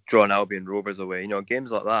yeah, we've drawn Albion Rovers away. You know,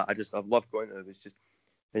 games like that, I've loved going to. It's just,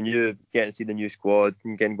 and you getting to see the new squad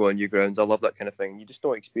and getting to go on new grounds. I love that kind of thing. You just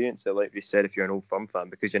don't experience it, like we said, if you're an Old Firm fan,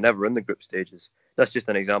 because you're never in the group stages. That's just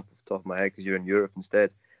an example off the top of my head, because you're in Europe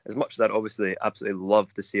instead. As much as I'd obviously absolutely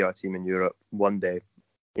love to see our team in Europe one day,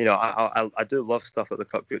 you know, I do love stuff at the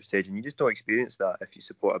cup group stage, and you just don't experience that if you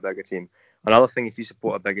support a bigger team. Another thing, if you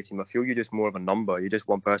support a bigger team, I feel you're just more of a number. You're just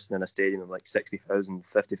one person in a stadium of like 60,000,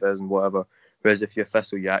 50,000, whatever. Whereas if you're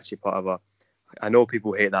Thistle, you're actually part of a, I know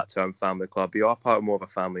people hate that term, family club, but you are part of more of a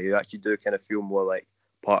family. You actually do kind of feel more like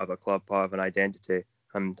part of a club, part of an identity.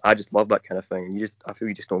 And I just love that kind of thing. I feel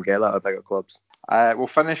you just don't get that at bigger clubs. We'll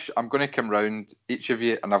finish. I'm going to come round each of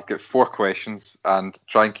you, and I've got 4 questions, and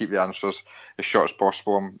try and keep the answers as short as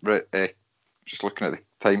possible. I'm just looking at the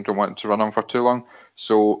time, don't want it to run on for too long.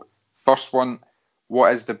 So, first one,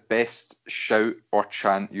 what is the best shout or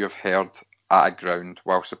chant you have heard at a ground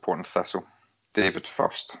while supporting Thistle? David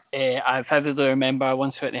first. I vividly remember I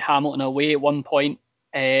once went to Hamilton away at one point.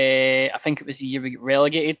 I think it was the year we got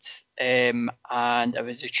relegated, and it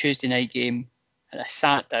was a Tuesday night game, and I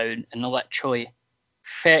sat down, and literally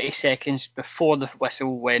 30 seconds before the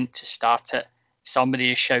whistle went to start it,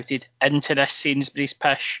 somebody shouted into this Sainsbury's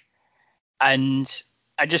pish, and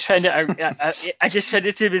I just found it I just found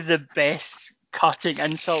it to be the best cutting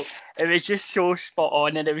insult. It was just so spot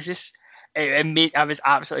on, and it was just I was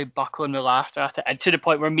absolutely buckling with laughter at it, and to the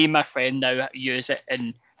point where me and my friend now use it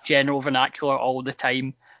in general vernacular all the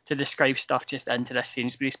time to describe stuff just into this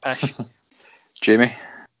Sainsbury's pish. Jamie?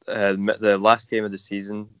 The last game of the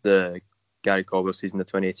season, the Gary Caldwell season, the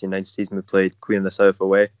 2018-19 season, we played Queen of the South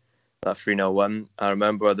away, that 3-0 win. I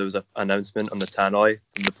remember there was an announcement on the tannoy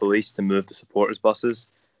from the police to move the supporters' buses,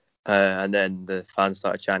 and then the fans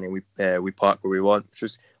started chanting, we park where we want, which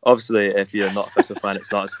was, obviously, if you're not a Thistle fan,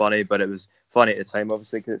 it's not as funny, but it was funny at the time,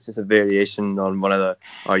 obviously, because it's just a variation on one of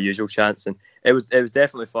our usual chants, and it was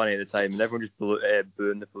definitely funny at the time, and everyone just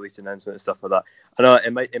booing the police announcement and stuff like that. I know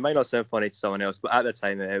it might not sound funny to someone else, but at the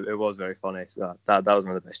time it was very funny. So that was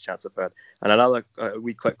one of the best chants I've heard. And another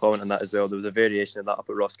wee quick comment on that as well. There was a variation of that up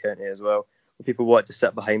at Ross County as well, where people wanted to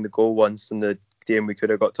sit behind the goal once in the game we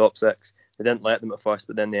could have got top 6. They didn't let them at first,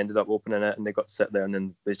 but then they ended up opening it and they got to sit there, and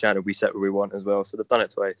then they chanted, "We sit where we want" as well. So they've done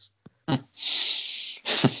it twice.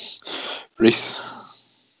 Reese?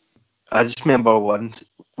 I just remember once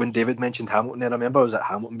when David mentioned Hamilton there. I remember I was at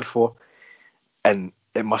Hamilton before, and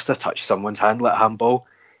it must have touched someone's hand like a handball,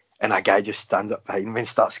 and a guy just stands up behind me and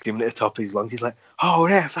starts screaming at the top of his lungs. He's like, "Oh,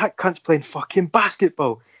 ref, that cunt's playing fucking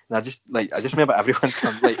basketball." And I just remember everyone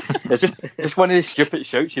like it's just one of these stupid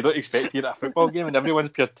shouts you don't expect to hear at a football game, and everyone's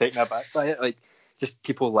pure taken aback by it, like just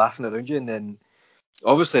people laughing around you. And then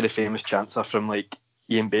obviously the famous chants are from like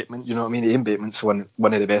Ian Bateman, you know what I mean? Ian Bateman's one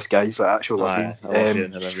of the best guys, like actual rugby. I love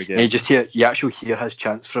hearing him every game. And you actually hear his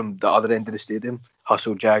chants from the other end of the stadium.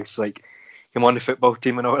 Hustle Jags, like him on the football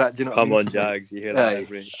team and all that. Do you know what I mean? Come on Jags, you hear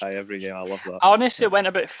that every game. I love that. I honestly went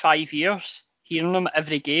about 5 years hearing him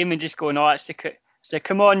every game and just going, oh, it's the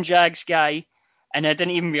come on Jags guy. And I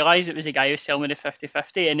didn't even realise it was the guy who was selling me the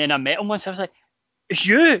 50-50. And then I met him once. I was like, it's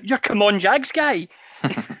you're come on Jags guy.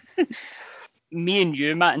 Me and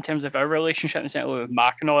you, Matt, in terms of our relationship, and certainly with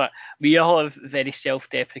Mark and all that, we all have very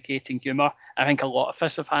self-deprecating humour. I think a lot of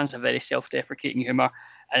Thistle fans have very self-deprecating humour,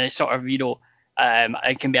 and it's sort of,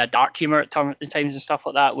 it can be a dark humour at times and stuff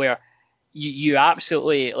like that, where you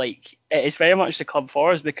absolutely, like, it's very much the club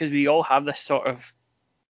for us, because we all have this sort of,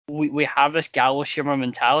 we have this gallows humour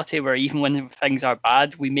mentality, where even when things are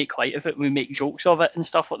bad, we make light of it, we make jokes of it and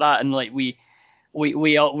stuff like that, and like we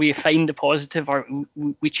find the positive, or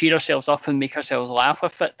we cheer ourselves up and make ourselves laugh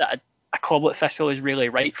with it. That a club like Thistle is really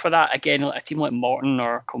right for that. Again, like a team like Morton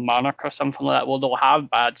or Kilmarnock or something like that, well, they'll have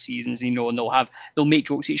bad seasons, and they'll make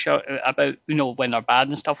jokes each other about, when they're bad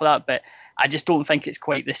and stuff like that. But I just don't think it's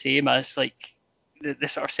quite the same as like the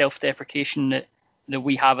sort of self-deprecation that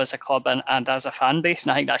we have as a club and as a fan base.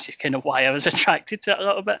 And I think that's just kind of why I was attracted to it a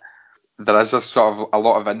little bit. There is a sort of a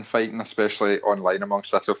lot of infighting, especially online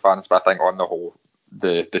amongst Thistle fans, but I think on the whole,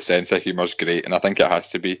 the sense of humour is great, and I think it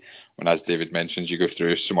has to be when, as David mentions, you go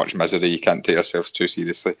through so much misery, you can't take yourselves too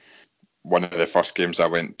seriously. One of the first games I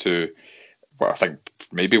went to, I think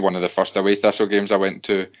maybe one of the first away Thistle games I went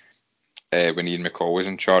to, when Ian McCall was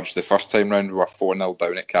in charge, the first time round we were 4-0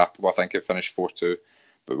 down at Capital. I think it finished 4-2,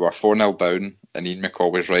 but we were 4-0 down, and Ian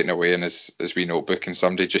McCall was writing away in his wee notebook, and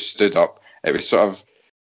somebody just stood up. It was sort of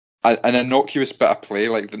an innocuous bit of play,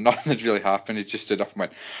 like nothing had really happened. He just stood up and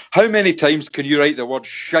went, "How many times can you write the word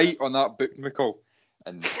shite on that book, McCall?"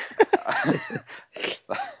 And that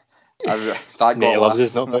got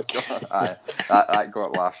laughs. That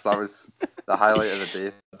got laughs. That was the highlight of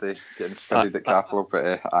the day, getting studied at Capital.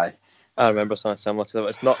 But aye. I remember something similar to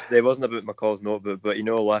that. It wasn't about McCall's notebook, but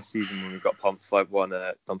last season when we got pumped 5-1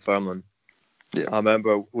 at Dunfermline. Yeah. I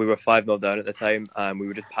remember we were 5-0 down at the time, and we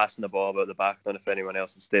were just passing the ball about the back. I don't know if anyone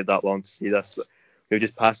else had stayed that long to see this, but we were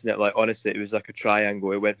just passing it, like, honestly, it was like a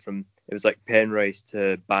triangle. It was like Penrice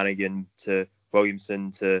to Bannigan to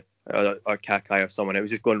Williamson to or Kakai or someone. It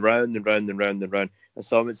was just going round and round and round and round. And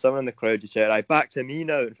someone in the crowd just shouted, back to me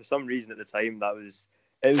now. And for some reason at the time, it was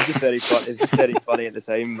just very fun. It was just very funny at the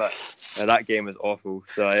time, but that game was awful.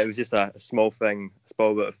 So it was just a small thing, a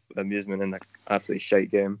small bit of amusement in an absolutely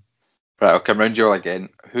shite game. Right, I'll come round you all again.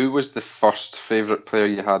 Who was the first favourite player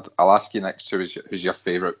you had? I'll ask you next who's your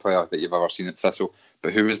favourite player that you've ever seen at Thistle.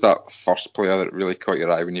 But who was that first player that really caught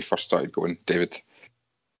your eye when you first started going, David?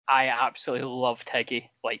 I absolutely loved Higgy.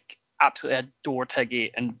 Like, absolutely adored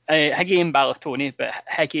Higgy. And Higgy and Balotelli, but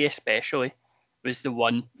Higgy especially was the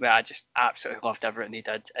one where I just absolutely loved everything he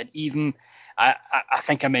did. And even, I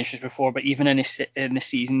think I mentioned this before, but even in the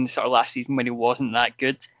season, sort of last season when he wasn't that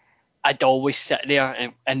good, I'd always sit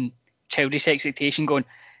there and childish expectation going,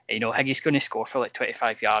 Higgy's going to score for like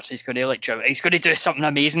 25 yards. He's going to do something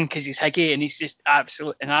amazing because he's Higgy and he's just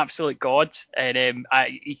an absolute god. And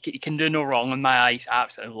he can do no wrong in my eyes. I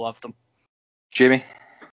absolutely loved him. Jamie?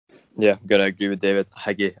 Yeah, I'm going to agree with David.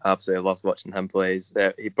 Higgy, absolutely loved watching him play.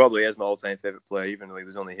 He probably is my all-time favourite player, even though he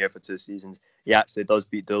was only here for 2 seasons. He actually does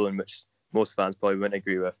beat Doolan, which most fans probably wouldn't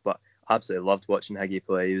agree with, but absolutely loved watching Higgy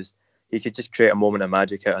play. He could just create a moment of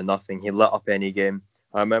magic out of nothing. He lit up any game.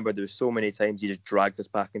 I remember there were so many times he just dragged us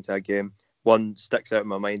back into a game. One sticks out in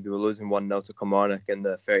my mind. We were losing 1-0 to Kilmarnock in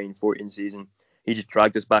the 13-14 season. He just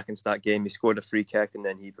dragged us back into that game. He scored a free kick and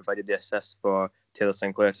then he provided the assist for Taylor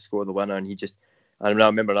Sinclair to score the winner. And I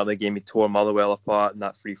remember another game, he tore Motherwell apart in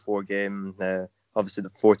that 3-4 game. Obviously the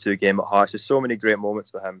 4-2 game at Hearts. There's so many great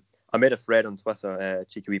moments with him. I made a thread on Twitter,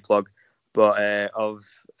 cheeky wee plug, but of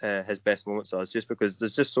his best moments are just because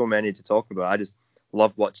there's just so many to talk about. I just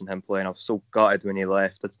loved watching him play, and I was so gutted when he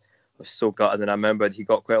left. I was so gutted, and I remember he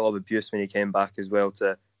got quite a lot of abuse when he came back as well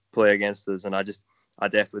to play against us, and I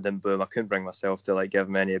definitely didn't boo him. I couldn't bring myself to give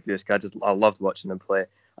him any abuse. I loved watching him play,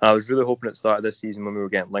 and I was really hoping at the start of this season when we were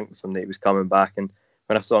getting linked with him that he was coming back, and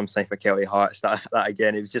when I saw him sign for Kelty Hearts, that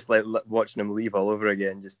again, it was just like watching him leave all over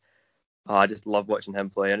again. I just love watching him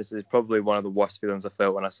play, and this is probably one of the worst feelings I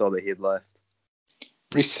felt when I saw that he had left.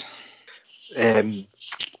 Reese?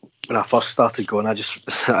 When I first started going, I just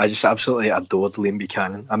absolutely adored Liam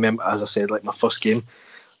Buchanan. I remember, as I said, my first game,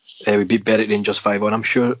 We beat Berwick Rangers 5-1. I'm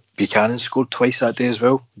sure Buchanan scored twice that day as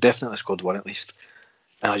well. Definitely scored one at least.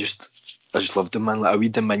 And I just loved him, man. Like a wee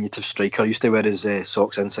diminutive striker. I used to wear his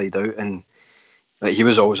socks inside out, and like he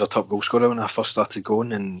was always a top goal scorer when I first started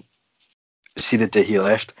going. And see the day he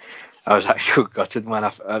left, I was actually gutted, man.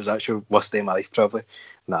 I was actually worst day of my life probably.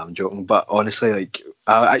 Nah, I'm joking. But honestly, like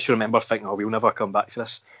I actually remember thinking, oh, we'll never come back for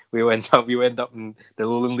this. We end up in the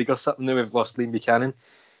Lowland League or something. Now we've lost Liam Buchanan.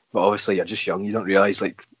 But obviously you're just young. You don't realise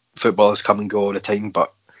like footballers come and go all the time.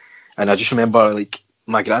 And I just remember like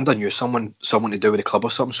my granddad knew someone to do with the club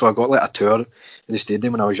or something. So I got like a tour of the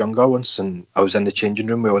stadium when I was younger once, and I was in the changing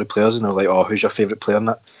room with all the players, and they were like, oh, who's your favourite player in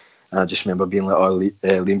that? And I just remember being like, oh,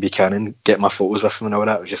 Liam Buchanan, get my photos with him and all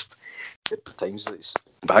that. It was just good times. It's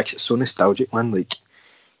back. It's so nostalgic, man. Like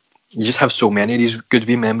you just have so many of these good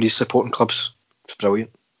wee memories supporting clubs. It's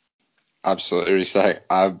brilliant. Absolutely, Reece.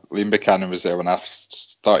 Liam Buchanan was there when I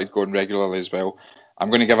started going regularly as well. I'm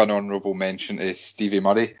going to give an honourable mention to Stevie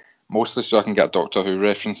Murray, mostly so I can get a Doctor Who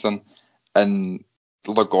reference in. In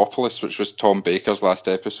Logopolis, which was Tom Baker's last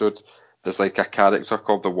episode, there's like a character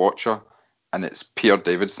called the Watcher, and it's Peter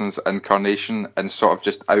Davidson's incarnation in sort of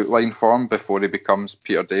just outline form before he becomes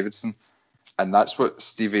Peter Davidson. And that's what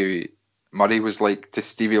Stevie Murray was like to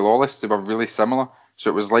Stevie Lawless. They were really similar.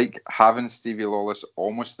 So it was like having Stevie Lawless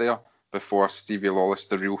almost there before Stevie Lawless,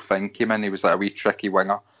 the real thing, came in. He was like a wee tricky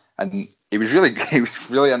winger, and he was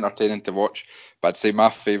really entertaining to watch. But I'd say my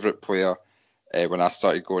favourite player when I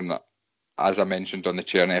started going, as I mentioned on the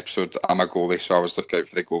Cherny episode, I'm a goalie, so I always look out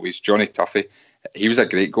for the goalies. Johnny Tuffy, he was a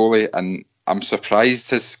great goalie, and I'm surprised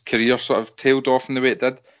his career sort of tailed off in the way it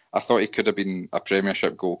did. I thought he could have been a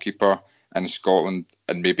Premiership goalkeeper in Scotland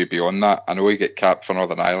and maybe beyond that. I know he got capped for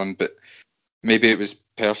Northern Ireland, but maybe it was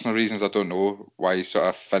personal reasons. I don't know why he sort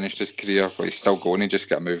of finished his career. Well, he's still going. He just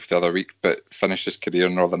got moved the other week, but finished his career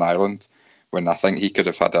in Northern Ireland when I think he could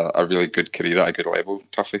have had a really good career at a good level,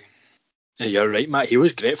 Tuffy. Yeah, you're right, Matt. He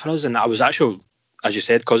was great for us, and I was actually, as you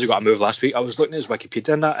said, because he got a move last week, I was looking at his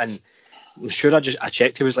Wikipedia and that, and I'm sure I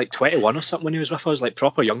checked he was like 21 or something when he was with us, like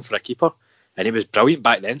proper young for a keeper, and he was brilliant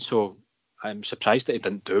back then. So I'm surprised that he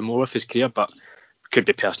didn't do more with his career, but could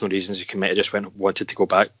be personal reasons. He might have just wanted to go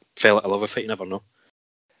back, fell out of love with it. You never know.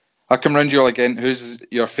 I'll come round you all again. Who's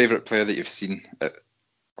your favourite player that you've seen at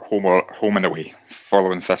home and away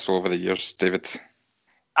following Thistle over the years, David?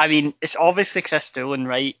 I mean, it's obviously Chris Doolan,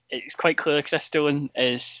 right? It's quite clear Chris Doolan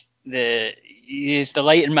is the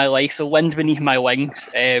light in my life, the wind beneath my wings.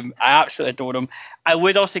 I absolutely adore him. I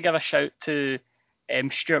would also give a shout to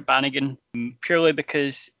Stuart Bannigan, purely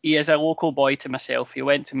because he is a local boy to myself. He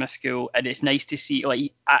went to my school, and it's nice to see,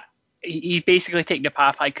 like, he's basically taken the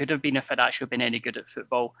path I could have been if I'd actually been any good at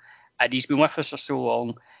football. And he's been with us for so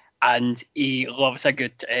long, and he loves a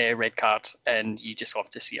good red card, and you just love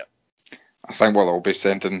to see it. I think we'll all be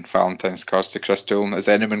sending Valentine's cards to Chris Doolan. Is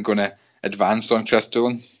anyone going to advance on Chris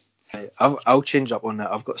Doolan? I'll change up on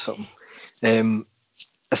that. I've got something.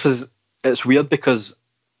 It's weird because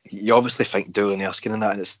you obviously think Doolan, Erskine and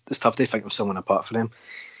that, and it's tough to think of someone apart from him.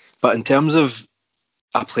 But in terms of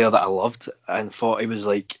a player that I loved and thought he was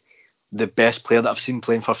like the best player that I've seen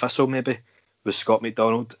playing for Thistle maybe was Scott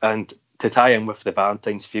McDonald. And to tie in with the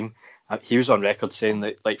Valentine's theme, he was on record saying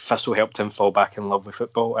that like Thistle helped him fall back in love with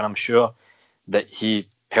football, and I'm sure that he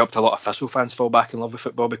helped a lot of Thistle fans fall back in love with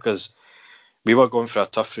football, because we were going through a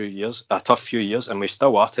tough few years, and we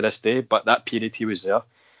still are to this day. But that period he was there,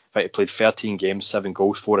 right, he played 13 games, 7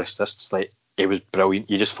 goals, 4 assists. Like, it was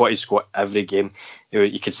brilliant. You just thought he'd score every game.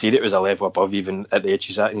 You could see that it was a level above even at the age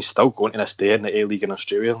he's at, and he's still going to this day in the A-League in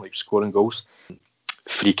Australia, like scoring goals.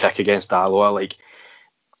 Free kick against Alloa, like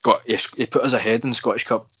he put us ahead in the Scottish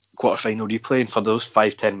Cup quarter-final replay, and for those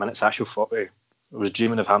 5-10 minutes I actually thought I was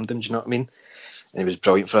dreaming of Hampden, do you know what I mean? And it was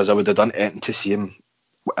brilliant for us. I would have done anything to see him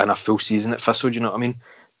in a full season at Thistle, do you know what I mean?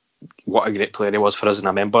 What a great player he was for us, and I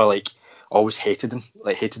remember like always hated him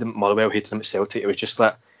at Motherwell, hated him at Celtic. It was just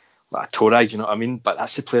like a toe rag, you know what I mean? But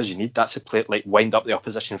that's the players you need. That's the player, like, wind up the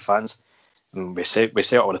opposition fans. And we say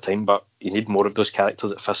it all the time, but you need more of those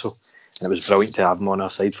characters at Thistle. And it was brilliant to have him on our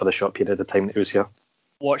side for the short period of time that he was here.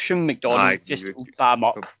 Watching McDonald just bam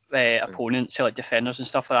up opponents, like defenders and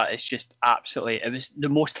stuff like that, it's just absolutely, it was the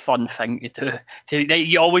most fun thing to do.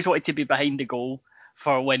 You always wanted to be behind the goal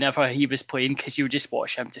for whenever he was playing, because you would just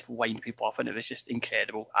watch him just wind people up, and it was just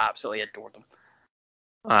incredible. I absolutely adored him.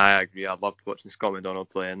 I agree. I loved watching Scott McDonald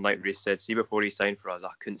play, and like Reece said, see, before he signed for us,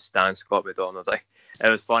 I couldn't stand Scott McDonald. Like, it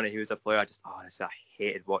was funny. He was a player I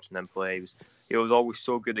hated watching him play. He was always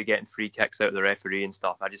so good at getting free kicks out of the referee and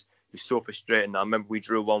stuff. It was so frustrating. I remember we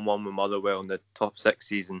drew 1-1 with Motherwell in the top 6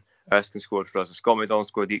 season. Erskine scored for us, and Scott McDonald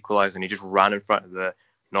scored the equaliser, and he just ran in front of the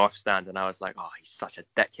North Stand, and I was like, oh, he's such a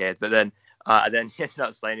dickhead. But then he ended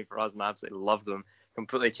up signing for us, and I absolutely loved him.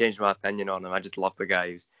 Completely changed my opinion on him. I just love the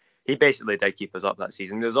guy. He basically did keep us up that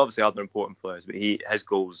season. There was obviously other important players, but his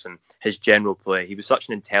goals and his general play, he was such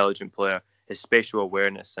an intelligent player. His spatial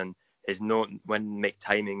awareness and his when to make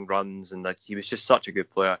timing runs, and he was just such a good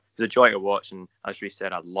player. It was a joy to watch, and as Reece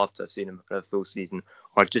said, I'd love to have seen him for a full season,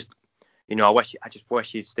 or just, I just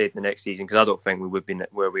wish he'd stayed the next season, because I don't think we would be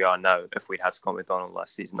where we are now if we'd had Scott McDonald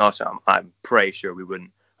last season. Also, I'm pretty sure we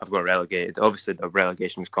wouldn't have got relegated. Obviously, the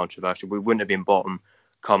relegation was controversial. We wouldn't have been bottom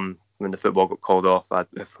come when the football got called off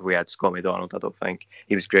if we had Scott McDonald. I don't think.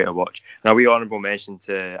 He was great to watch. Now, we honourable mention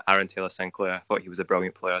to Aaron Taylor-Sinclair. I thought he was a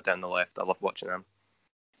brilliant player down the left. I loved watching him.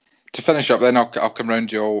 To finish up then, I'll come round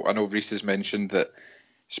to you all. I know Reece has mentioned that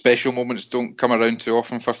special moments don't come around too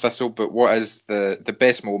often for Thistle, but what is the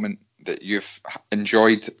best moment that you've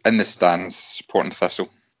enjoyed in the stands supporting Thistle?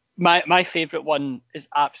 My favourite one is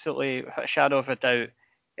absolutely, a shadow of a doubt,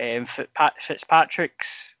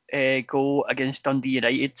 Fitzpatrick's goal against Dundee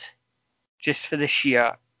United, just for the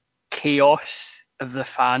sheer chaos of the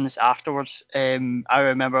fans afterwards. I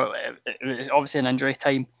remember it was obviously an injury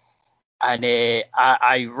time, and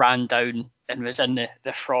I ran down and was in the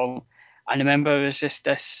throng. And I remember it was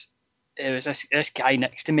this guy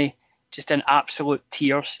next to me, just in absolute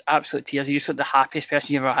tears. He just looked the happiest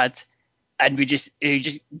person you ever had. And we just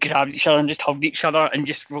grabbed each other and just hugged each other and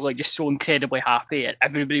just were like just so incredibly happy. And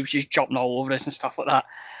everybody was just jumping all over us and stuff like that.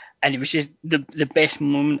 And it was just the best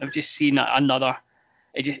moment of just seeing another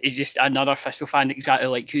Thistle fan exactly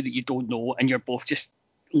like you that you don't know, and you're both just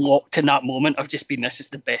locked in that moment of just being, this is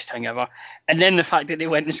the best thing ever. And then the fact that they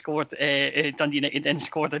went and scored, Dundee United then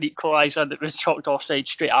scored an equaliser that was chalked offside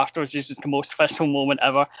straight afterwards, is just the most Thistle moment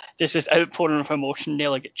ever. Just this outpouring of emotion,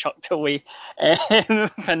 nearly get chucked away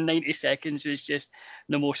within 90 seconds was just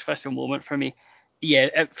the most Thistle moment for me.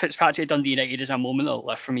 Yeah, Fitzpatrick Dundee United is a moment that'll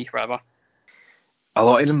live for me forever. A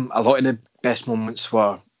lot of the best moments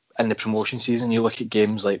were in the promotion season. You look at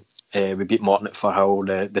games like we beat Morton at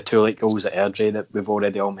Firhill, the 2 late goals at Airdrie that we've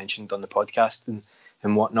already all mentioned on the podcast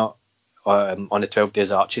and whatnot, on the 12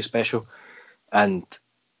 Days Archie special, and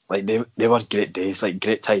like they were great days, like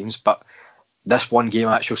great times. But this one game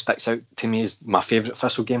actually sticks out to me as my favourite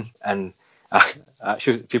Thistle game, and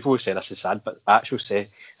actually people will say this is sad, but I actually say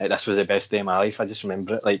this was the best day of my life. I just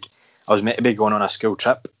remember it like I was meant to be going on a school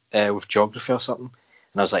trip with geography or something,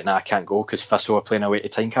 and I was like, nah, I can't go because Thistle were playing away to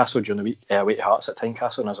Tynecastle during the week, away to Hearts at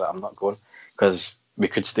Tynecastle, and I was like, I'm not going because we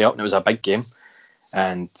could stay up and it was a big game.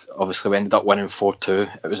 And obviously we ended up winning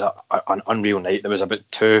 4-2. It was an unreal night. There was about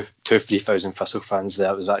 3,000 Thistle fans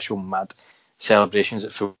there. It was actual mad celebrations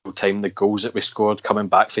at full time. The goals that we scored coming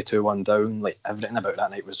back for 2-1 down, like everything about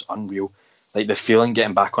that night was unreal. Like the feeling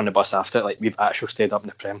getting back on the bus after it, like we've actually stayed up in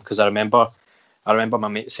the Prem, because I remember my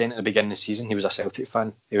mate saying at the beginning of the season, he was a Celtic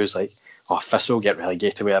fan, he was like, oh, Thistle get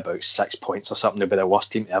relegated with about 6 points or something, they'll be the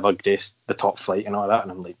worst team to ever grace the top flight and all that.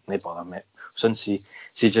 And I'm like, no bother, mate. Since he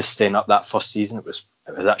just staying up that first season, it was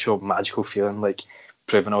actual magical feeling, like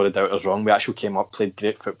proving all the doubters wrong. We actually came up, played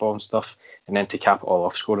great football and stuff, and then to cap it all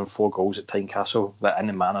off, scoring 4 goals at Tynecastle, that in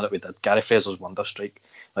the manner that we did. Gary Fraser's wonder strike,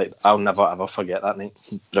 like I'll never ever forget that night.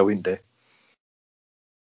 Brilliant day.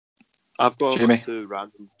 I've got Jamie? 2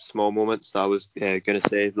 random small moments that I was going to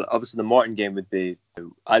say. Obviously, the Morton game would be,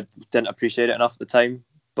 I didn't appreciate it enough at the time,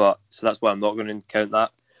 but so that's why I'm not going to count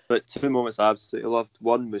that. But 2 moments I absolutely loved.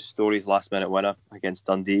 One was Story's last-minute winner against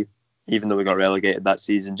Dundee, even though we got relegated that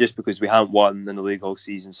season, just because we hadn't won in the league all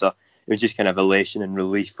season. So it was just kind of elation and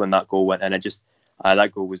relief when that goal went in.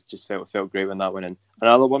 That goal was just felt great when that went in.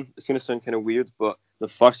 Another one, it's going to sound kind of weird, but the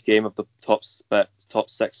first game of the top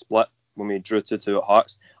 6 split, when we drew 2-2 at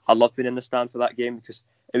Hearts, I loved being in the stand for that game, because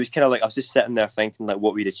it was kind of like I was just sitting there thinking like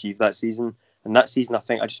what we'd achieved that season. And that season, I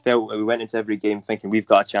think I just felt like we went into every game thinking we've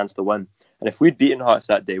got a chance to win. And if we'd beaten Hearts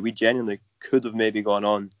that day, we genuinely could have maybe gone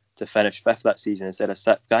on to finish 5th that season instead of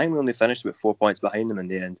 6th. I think we only finished with 4 points behind them in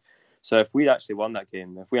the end. So if we'd actually won that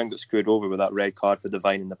game, if we hadn't got screwed over with that red card for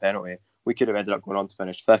Devine in the penalty, we could have ended up going on to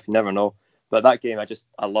finish 5th. You never know. But that game,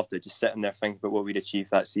 I loved it. Just sitting there thinking about what we'd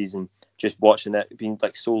achieved that season, just watching it, being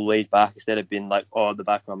like so laid back instead of being like, oh, at the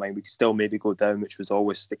back of my mind, we could still maybe go down, which was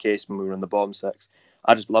always the case when we were in the bottom 6.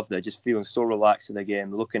 I just loved it. Just feeling so relaxed in the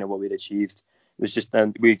game, looking at what we'd achieved. It was just,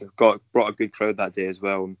 and we brought a good crowd that day as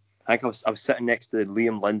well. I think I was sitting next to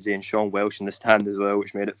Liam Lindsay and Sean Welsh in the stand as well,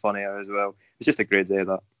 which made it funnier as well. It's just a great day,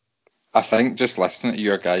 that. I think just listening to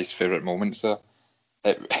your guys' favourite moments there,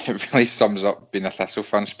 it really sums up being a Thistle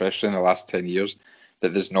fan, especially in the last 10 years, that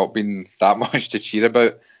there's not been that much to cheer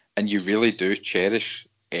about, and you really do cherish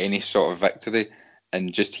any sort of victory.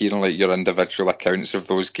 And just hearing like your individual accounts of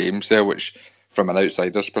those games there, which from an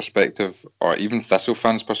outsider's perspective, or even Thistle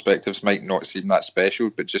fans' perspectives, might not seem that special,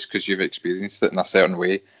 but just because you've experienced it in a certain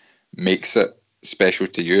way makes it special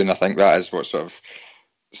to you. And I think that is what sort of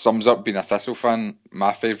sums up being a Thistle fan.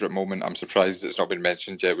 My favourite moment, I'm surprised it's not been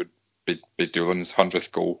mentioned yet, would be Doolan's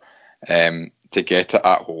 100th goal. To get it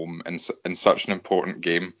at home in such an important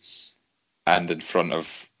game and in front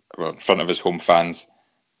of his home fans,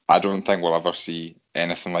 I don't think we'll ever see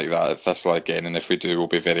anything like that at Thistle again. And if we do, we'll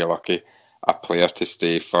be very lucky. A player to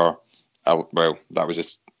stay for, well, that was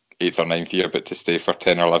his 8th or 9th year, but to stay for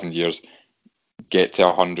 10 or 11 years, get to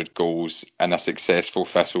 100 goals in a successful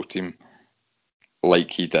Thistle team like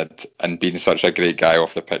he did, and being such a great guy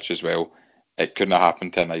off the pitch as well. It couldn't have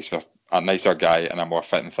happened to a nicer guy and a more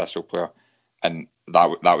fit and Thistle player. And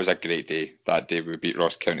that was a great day. That day we beat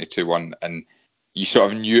Ross County 2-1, and you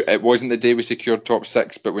sort of knew it wasn't the day we secured top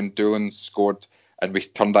 6, but when Doolan scored and we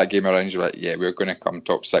turned that game around, you're like, yeah, we're going to come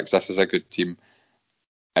top 6. This is a good team.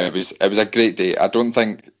 And it was a great day. I don't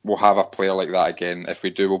think we'll have a player like that again. If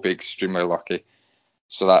we do, we'll be extremely lucky.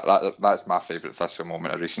 So that's my favourite Thistle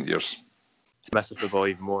moment of recent years. To miss the football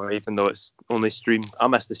even more, even though it's only streamed. I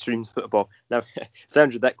miss the streamed football. Now, it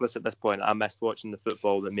sounds ridiculous at this point. I missed watching the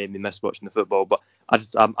football that made me miss watching the football, but I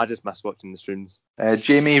just miss watching the streams.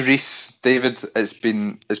 Jamie, Reese, David, it's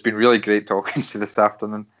been really great talking to you this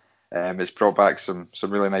afternoon. It's brought back some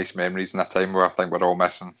really nice memories in a time where I think we're all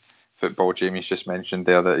missing football. Jamie's just mentioned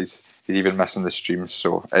there that he's even missing the streams,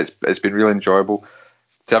 so it's been really enjoyable.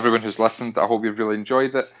 To everyone who's listened, I hope you've really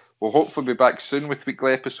enjoyed it. We'll hopefully be back soon with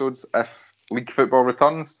weekly episodes if league football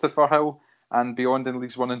returns to Firhill and beyond in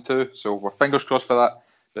Leagues 1 and 2, so we're fingers crossed for that.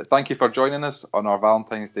 But thank you for joining us on our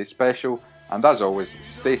Valentine's Day special, and as always,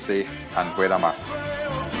 stay safe and wear a mask.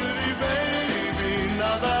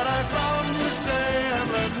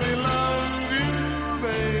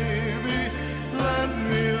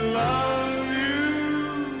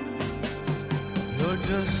 You're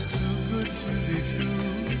just too good to be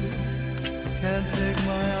true. Can't take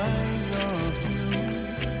my eyes off you.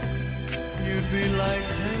 You'd be like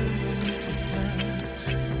heaven to touch.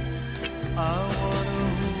 I wanna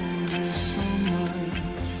hold you so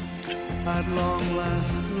much. At long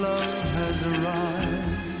last, love has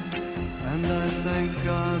arrived, and I thank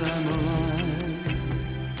God I'm alive.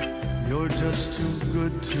 You're just too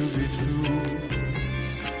good to be true.